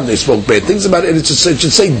Hara, and they spoke bad things about it. It should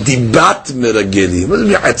say Dibat Meragelim. It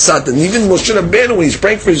wasn't Atzat. And even Moshe Rabbeinu, when he's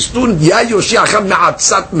praying for his student, Ya Yoshiacham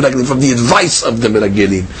Ma'atzat Meragelim, from the advice of the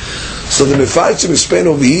Meragelim. So the Mefarshim explain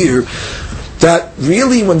over here that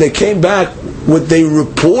really when they came back, what they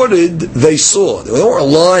reported, they saw. They weren't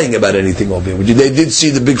lying about anything over here. They did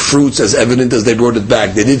see the big fruits as evident as they brought it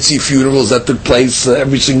back. They did see funerals that took place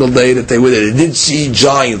every single day that they were there. They did see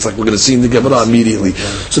giants, like we're going to see in the Gemara immediately.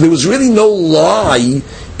 So there was really no lie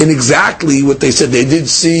in exactly what they said. They did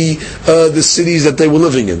see the cities that they were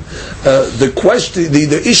living in. The question,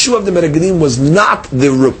 the issue of the Meragelim was not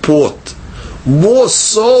the report. More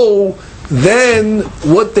so than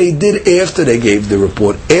what they did after they gave the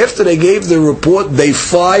report. After they gave the report, they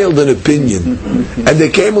filed an opinion. And they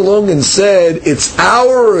came along and said, it's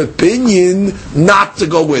our opinion not to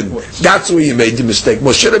go in. That's where you made the mistake.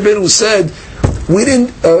 Moshe Rabbeinu said, we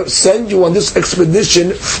didn't send you on this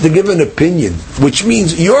expedition to give an opinion, which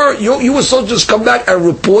means you were supposed to just come back and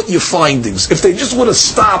report your findings. If they just would have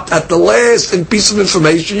stopped at the last piece of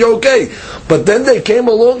information, you're okay. But then they came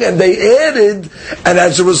along and they added, and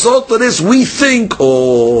as a result of this, we think,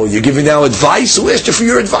 oh, you're giving now advice? Who asked you for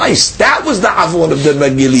your advice? That was the avon of the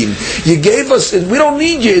Megilim. You gave us, we don't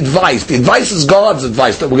need your advice. The advice is God's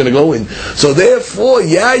advice that we're going to go in. So therefore,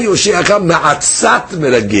 Ya Yoshiacham Ma'atzat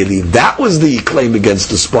Meragelim. That was the claim against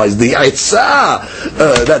the spies, the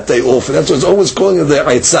Aitzah that they offer. That's what it's always calling it, the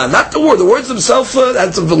Aitzah. Not the word. The words themselves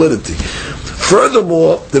had some validity.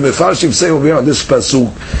 Furthermore, the Mefarshim say over here on this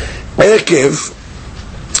pasuk, Ekev,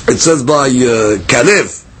 it says by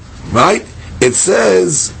Kalev, right? It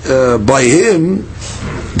says by him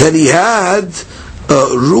that he had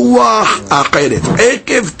Ruach Acheret.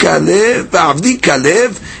 Ekev Kalev, Avdi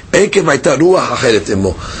Kalev, Ekev Aita Ruach Acheret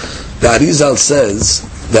Emo. The Arizal says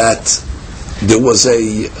that there was a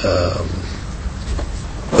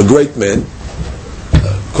great man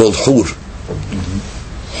called Hur.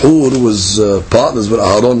 Hur was partners with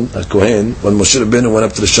Aaron Kohen when Moshe Rabbeinu went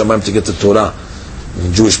up to the Shamayim to get the Torah.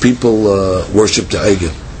 And Jewish people worshipped the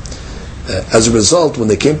Egel. As a result, when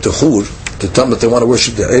they came to Hur to tell them that they want to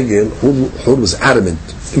worship the Egel, Hur was adamant.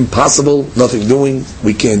 Impossible, nothing doing,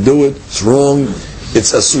 we can't do it, it's wrong,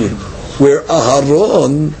 it's asur. Where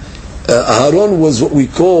Aharon was what we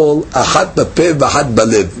call ahad b'peh v'ahad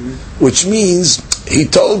b'lev, which means he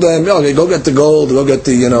told them, okay, go get the gold, go get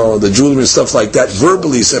the, the jewelry and stuff like that.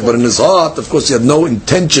 Verbally he said, but in his heart, of course, he had no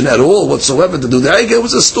intention at all whatsoever to do that. It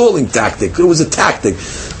was a stalling tactic. It was a tactic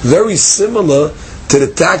very similar to the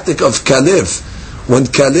tactic of Kalev. When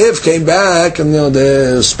Kalev came back and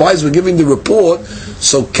the spies were giving the report,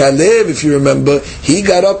 so Kalev, if you remember, he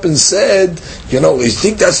got up and said, you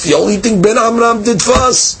think that's the only thing Ben Amram did for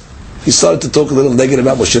us? He started to talk a little negative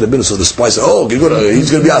about what should have been. So the spies said, he's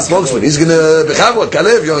going to be our spokesman. He's going to,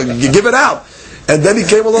 Kalev, give it out. And then he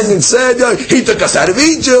came along and said, he took us out of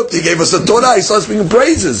Egypt, he gave us the Torah, he started speaking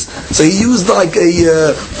praises. So he used like a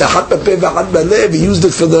hat b'peh v'hat b'lev, he used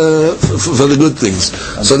it for the good things.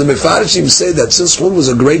 So the Mefarshim say that since Hur was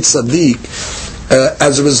a great tzaddik,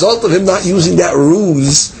 as a result of him not using that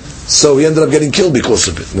ruse, so he ended up getting killed because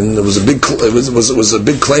of it. And there was a big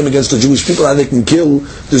claim against the Jewish people how they can kill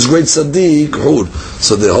this great tzaddik, Hur.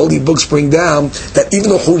 So the holy books bring down that even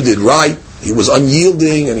though Hur did right, he was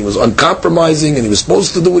unyielding and he was uncompromising and he was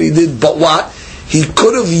supposed to do what he did, but what? He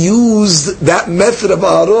could have used that method of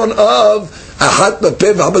Aaron of Ahat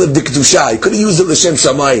B'Peh V'Hamad Dikdusha. He could have used it L'Shem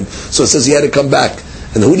Shamayim. So it says he had to come back.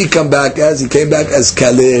 And who did he come back as? He came back as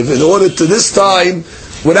Kalev in order to this time,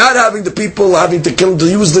 without having the people having to kill him, to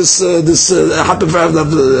use this Ahat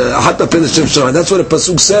B'Peh L'Shem Shamayim. That's what the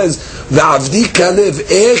pasuk says. V'Avdi Kalev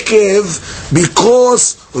Ekev,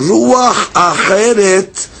 because Ruach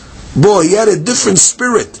Acheret. Boy, he had a different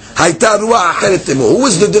spirit. Who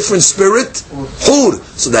was the different spirit? Hur.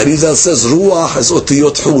 So that Rizal says Ruach has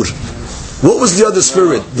otiyot Hur. What was the other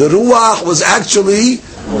spirit? The Ruach was actually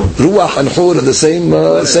Ruach and Hur are the same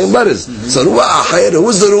letters. So Ruach Acher, who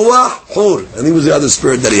was the Ruach? Hur. And he was the other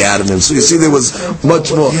spirit that he had in him. So you see there was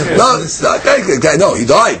much more. No, he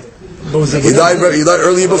died. He died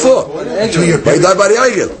earlier before. He died by the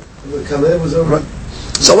Eigel.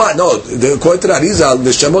 So what? No, according to that,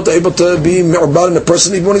 the Shemot are able to be me'ubar in the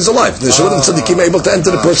person even when he's alive. The Shemot of Tzaddikim are able to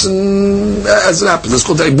enter the person as it happens. That's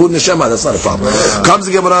called Ibud Neshama. That's not a problem. Comes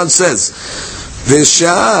the Gemara and says,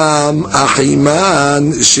 V'sham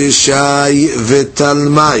achiman sheshai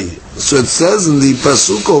v'talmai. So it says in the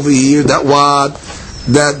pasuk over here that what?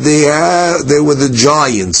 That they were the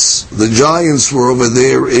giants. The giants were over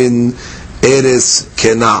there in Eretz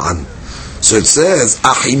Canaan. So it says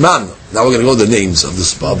Achiman. Now we're going to go to the names of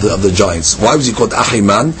the giants. Why was he called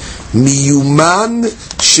Achiman? Miyuman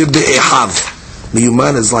shebe'ehav.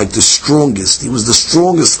 Miyuman is like the strongest. He was the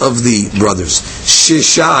strongest of the brothers.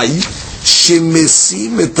 Sheshai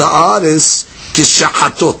shemesim et haaretz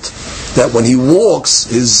keshachatot. That when he walks,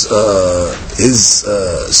 his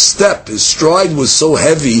step, his stride was so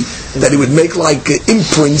heavy that he would make like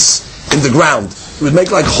imprints in the ground. He would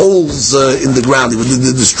make like holes in the ground. He would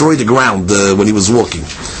destroy the ground when he was walking.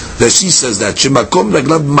 That she says that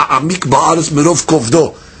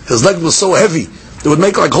his leg was so heavy it would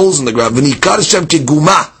make like holes in the ground.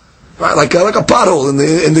 Right, like a pothole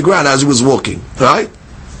in the ground as he was walking. Right,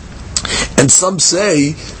 and some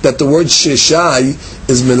say that the word sheshai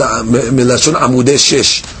is milashon amudei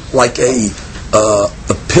shesh, like a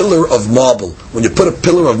pillar of marble. When you put a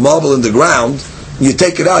pillar of marble in the ground, you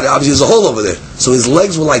take it out, obviously there's a hole over there. So his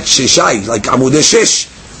legs were like sheshai, like amudei shesh,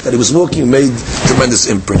 that he was walking, made tremendous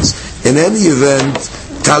imprints. In any event,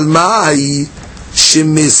 Talmai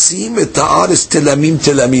shemesim et haaretz telamim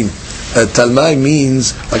telamim. Talmai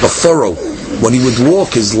means like a furrow. When he would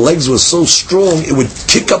walk, his legs were so strong, it would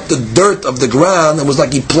kick up the dirt of the ground. It was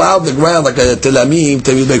like he plowed the ground like a telamim.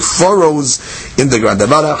 He would make furrows in the ground.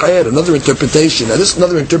 Another interpretation. Now this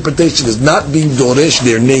another interpretation is not being doresh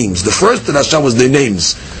their names. The first drasha was their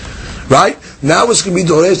names. Right? Now it's going to be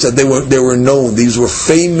doresh that they were known. These were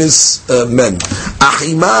famous men.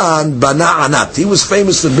 Achiman bana Anat. He was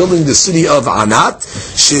famous for building the city of Anat.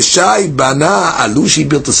 Sheshai bana Alush. He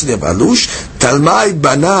built the city of Alush. Talmai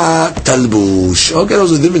bana Talbush. Okay,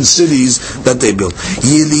 those are different cities that they built.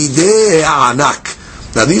 Yelidei Anak.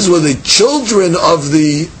 Now these were the children of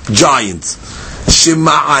the giants.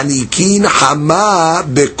 Shema'anikin hama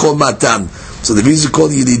bekomatam. So the reason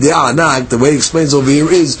called Yelidei Anak, the way he explains over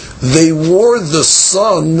here is, they wore the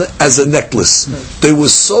sun as a necklace. They were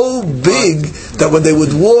so big that when they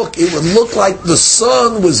would walk, it would look like the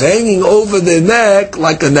sun was hanging over their neck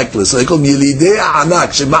like a necklace. So they call Yelidei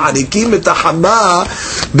Anak, Shema'anikim et hama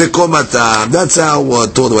bekomatam. That's how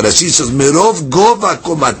told what she says, Merov gova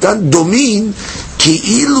komatan domin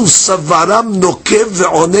ki'ilu savaram nokev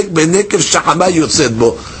ve'onek benekev shahama yotzed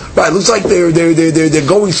bo. Right, it looks like they're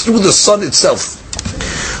going through the sun itself.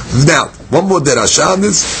 Now, one more derasha on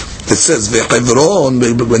this. It says V'Hevron.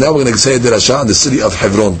 Now we're going to say a derasha on the city of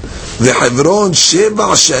Hebron. V'Hevron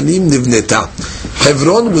sheva shanim nivneta.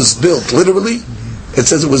 Hebron was built literally It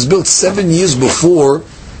says it was built 7 years before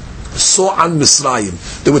So'an Misraim.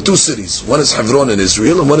 There were two cities. One is Hebron in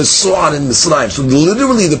Israel, and one is So'an in Misraim. So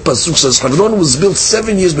literally the pasuk says Hebron was built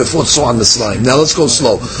 7 years before So'an Misraim. Now let's go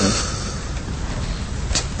slow.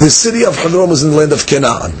 The city of Hebron was in the land of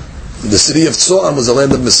Canaan. The city of So'an was the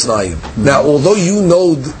land of Misraim. Now, although you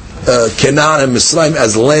know Canaan and Misraim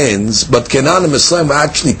as lands, but Canaan and Misraim were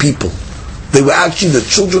actually people. They were actually the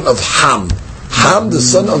children of Ham. Ham, the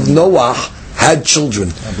son of Noah, had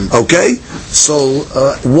children. Okay? So,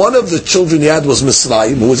 one of the children he had was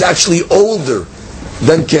Misraim, who was actually older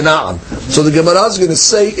than Canaan. So the Gemara is going to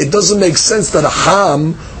say it doesn't make sense that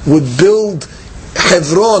Ham would build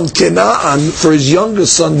Hebron, Canaan, for his younger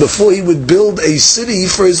son before he would build a city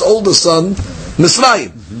for his older son,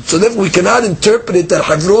 Misraim. So therefore we cannot interpret it that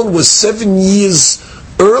Hebron was 7 years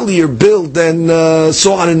earlier built than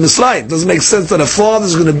So'an and Misraim. It doesn't make sense that a father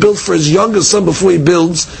is going to build for his younger son before he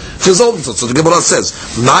builds for his older son. So the Gemara says,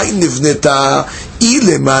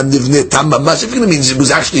 if it means it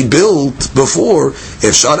was actually built before, a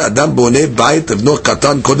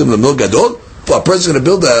person is going to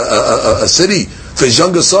build a city for his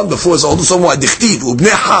younger son before his older son. Who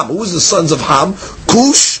was the sons of Ham?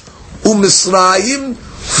 Cush, Misraim,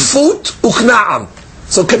 Fut, Ukna'am.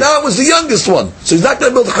 So Canaan was the youngest one. So he's not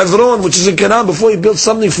going to build Hebron, which is in Canaan, before he builds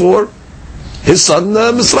something for his son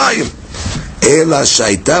Misraim. Ela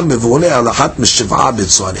shaita mevone alahat mishiv'a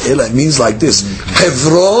b'tzoan. Ela, it means like this.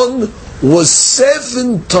 Hebron was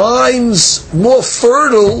 7 times more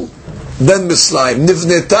fertile than Misraim.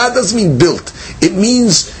 Nivneta doesn't mean built. It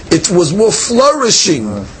means it was more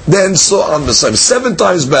flourishing than So'an Misraim. 7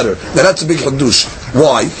 times better. Now that's a big hadush.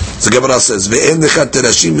 Why? The Gemara says, it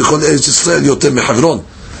says,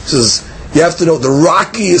 you have to know the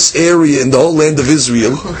rockiest area in the whole land of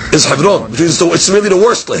Israel is Hebron, which is it's really the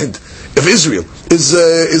worst land of Israel. Is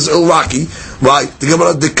rocky, right? The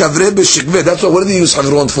Gemara, the kavre b'shikveh. That's what do they use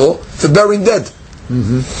Hebron for? For burying dead.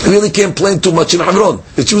 You really can't plant too much in Hebron.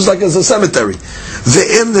 It's used like as a cemetery. You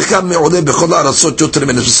have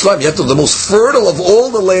to know the most fertile of all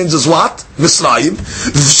the lands is what? Misraim.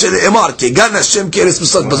 Like the garden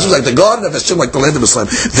of Hashem, like the land of Misraim.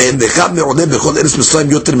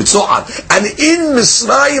 And in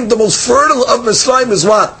Misraim, the most fertile of Misraim is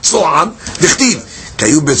what? So'an.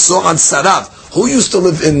 Who used to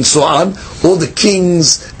live in So'an? All the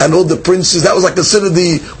kings and all the princes. That was like considered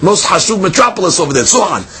the most hashub metropolis over there.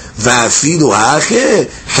 So'an.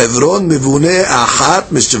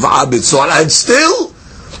 And still,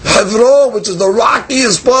 Hebron, which is the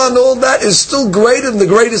rockiest part and all that, is still greater than the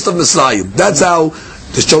greatest of Misraim. That's how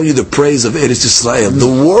to show you the praise of Eretz Yisrael. The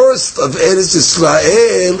worst of Eretz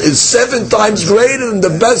Yisrael is 7 times greater than the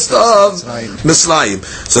best of Misraim.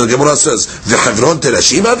 So the Gemara says, "V'Hebron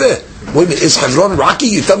terashim aveh." Wait a minute, is Hebron rocky?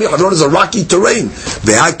 You tell me Hebron is a rocky terrain.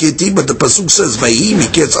 But the pasuk says, "Vayhi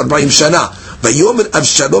miketz 40 shana." Vayomer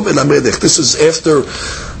Avshalom el Hamelech. This is after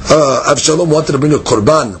Avshalom wanted to bring a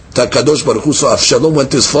korban to Kadosh Baruch Hu. So Avshalom went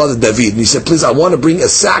to his father David, and he said, "Please, I want to bring a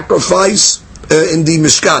sacrifice in the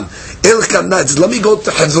Mishkan." El says, "Let me go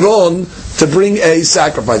to Hebron to bring a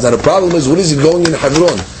sacrifice." Now the problem is, what is he going in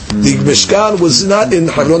Hebron? The Mishkan was not in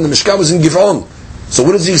Hebron. The Mishkan was in Giv'on. So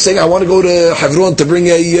what is he saying? I want to go to Hebron to bring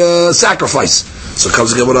a sacrifice. So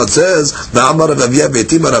comes the Gemara says,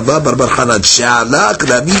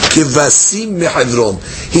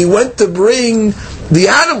 he went to bring the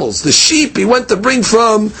animals, the sheep. He went to bring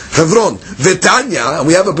from Hebron. Vetanya, and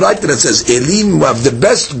we have a braita that says, Elim Moab, the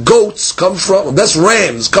best goats come from, the best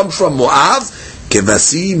rams come from Moab.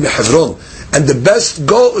 Kevasim Hebron, and the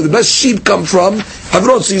best sheep come from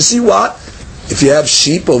Hebron. So you see what? If you have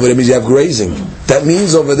sheep over there, it means you have grazing. That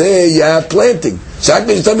means over there you have planting. So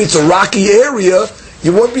actually you tell me it's a rocky area,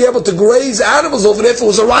 you won't be able to graze animals over there if it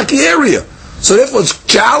was a rocky area. So therefore it's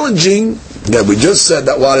challenging. Yeah, we just said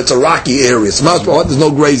that while it's a rocky area, so there's no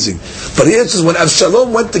grazing. But here it says when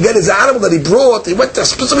Avshalom went to get his animal that he brought, he went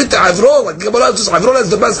specifically to Hebron. Like the Gemara says, Hebron has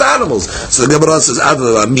the best animals. So the Gemara says,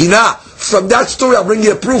 Mina. From that story, I'll bring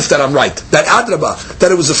you a proof that I'm right. That Adraba,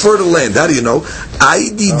 that it was a fertile land. How do you know?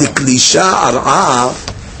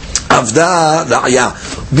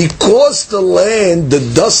 Because the land, the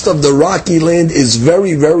dust of the rocky land is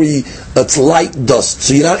very, very, it's light dust.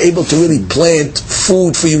 So you're not able to really plant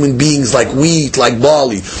food for human beings like wheat, like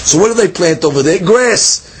barley. So what do they plant over there?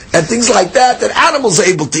 Grass and things like that animals are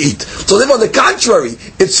able to eat. So then on the contrary,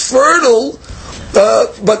 it's fertile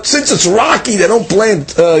but since it's rocky, they don't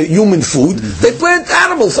plant human food. They plant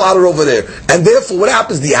animal fodder over there, and therefore, what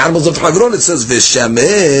happens? The animals of Hebron, it says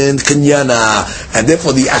Vishamin Kenyana, and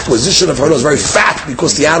therefore the acquisition of Hebron is very fat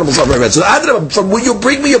because the animals are very fat. So, from when you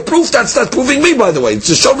bring me a proof, that's proving me, by the way,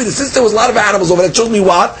 to show me that since there was a lot of animals over there, it shows me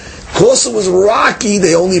what. Because it was rocky,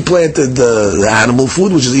 they only planted the animal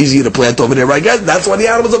food, which is easier to plant over there, right, guys? That's why the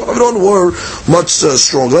animals of Hebron were much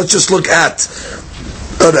stronger. Let's just look at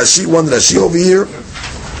Rashi over here.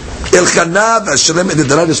 Elkanah v'Shalem, and the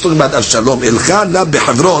Torah is talking about Avshalom. Elkanah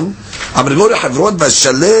b'Hevron. I'm going to go to Hebron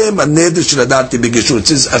v'Shalem הנדר שנדרתי בגשור. It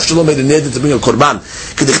says Avshalom made a neder to bring a korban.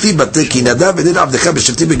 כדכתיב בתרי כי נדב ונדר עבדך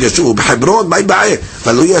בשבתי בגשור. בחברון, מה הבעיה?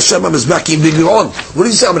 ולא יהיה שם המזבח כי אם בגבעון. What do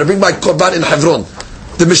you say? I'm going to bring my korban in Hebron.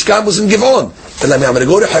 The Mishkan was in Givon. And I'm going to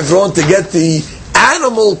go to Hebron to get the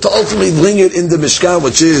animal to ultimately bring it in the Mishkan,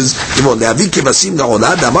 which is Givon. להביא כבשים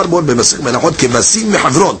לעולה, דאמר מאוד במסך מנחות כבשים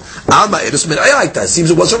מחברון. עלמא ארץ מן עייתה. It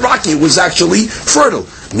seems it wasn't rocky, it was actually fertile.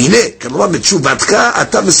 מיניה, כלומר מתשובתך,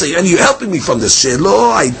 אתה מסייע, and you're helping me from this.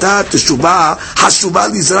 שלא הייתה תשובה, השובה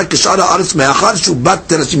להיזרק כשאר הארץ מאחר שובת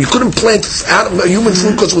תרשים. You couldn't plant human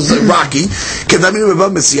food because it was rocky. כדאמין ובב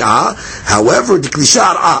מסיעה. However, the קלישה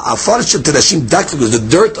הרעה, afar של תרשים דק, because the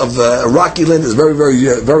dirt of the rocky land is very,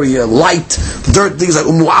 very light. Dirt, things like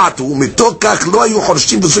ומועט, ומתוך כך לא היו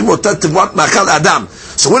חורשים וזויים אותה תבואת מאכל אדם.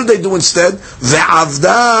 So what did they do instead?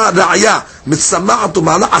 ועבדה רעיה, מצמחת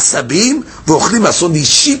ומעלה עשבים, ואוכלים הצאן. The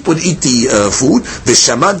sheep would eat the food,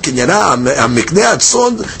 ושמן קניינה, המקנה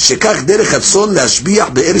הצאן, שכך דרך הצאן להשביח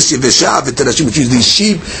בארץ יבשה ותרשים. Which is these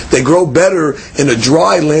sheep, they grow better in a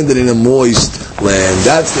dry land than in a moist land.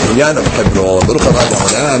 That's the עניין of Hebron. ברוך הבא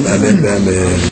לעולם, אמן ואמן.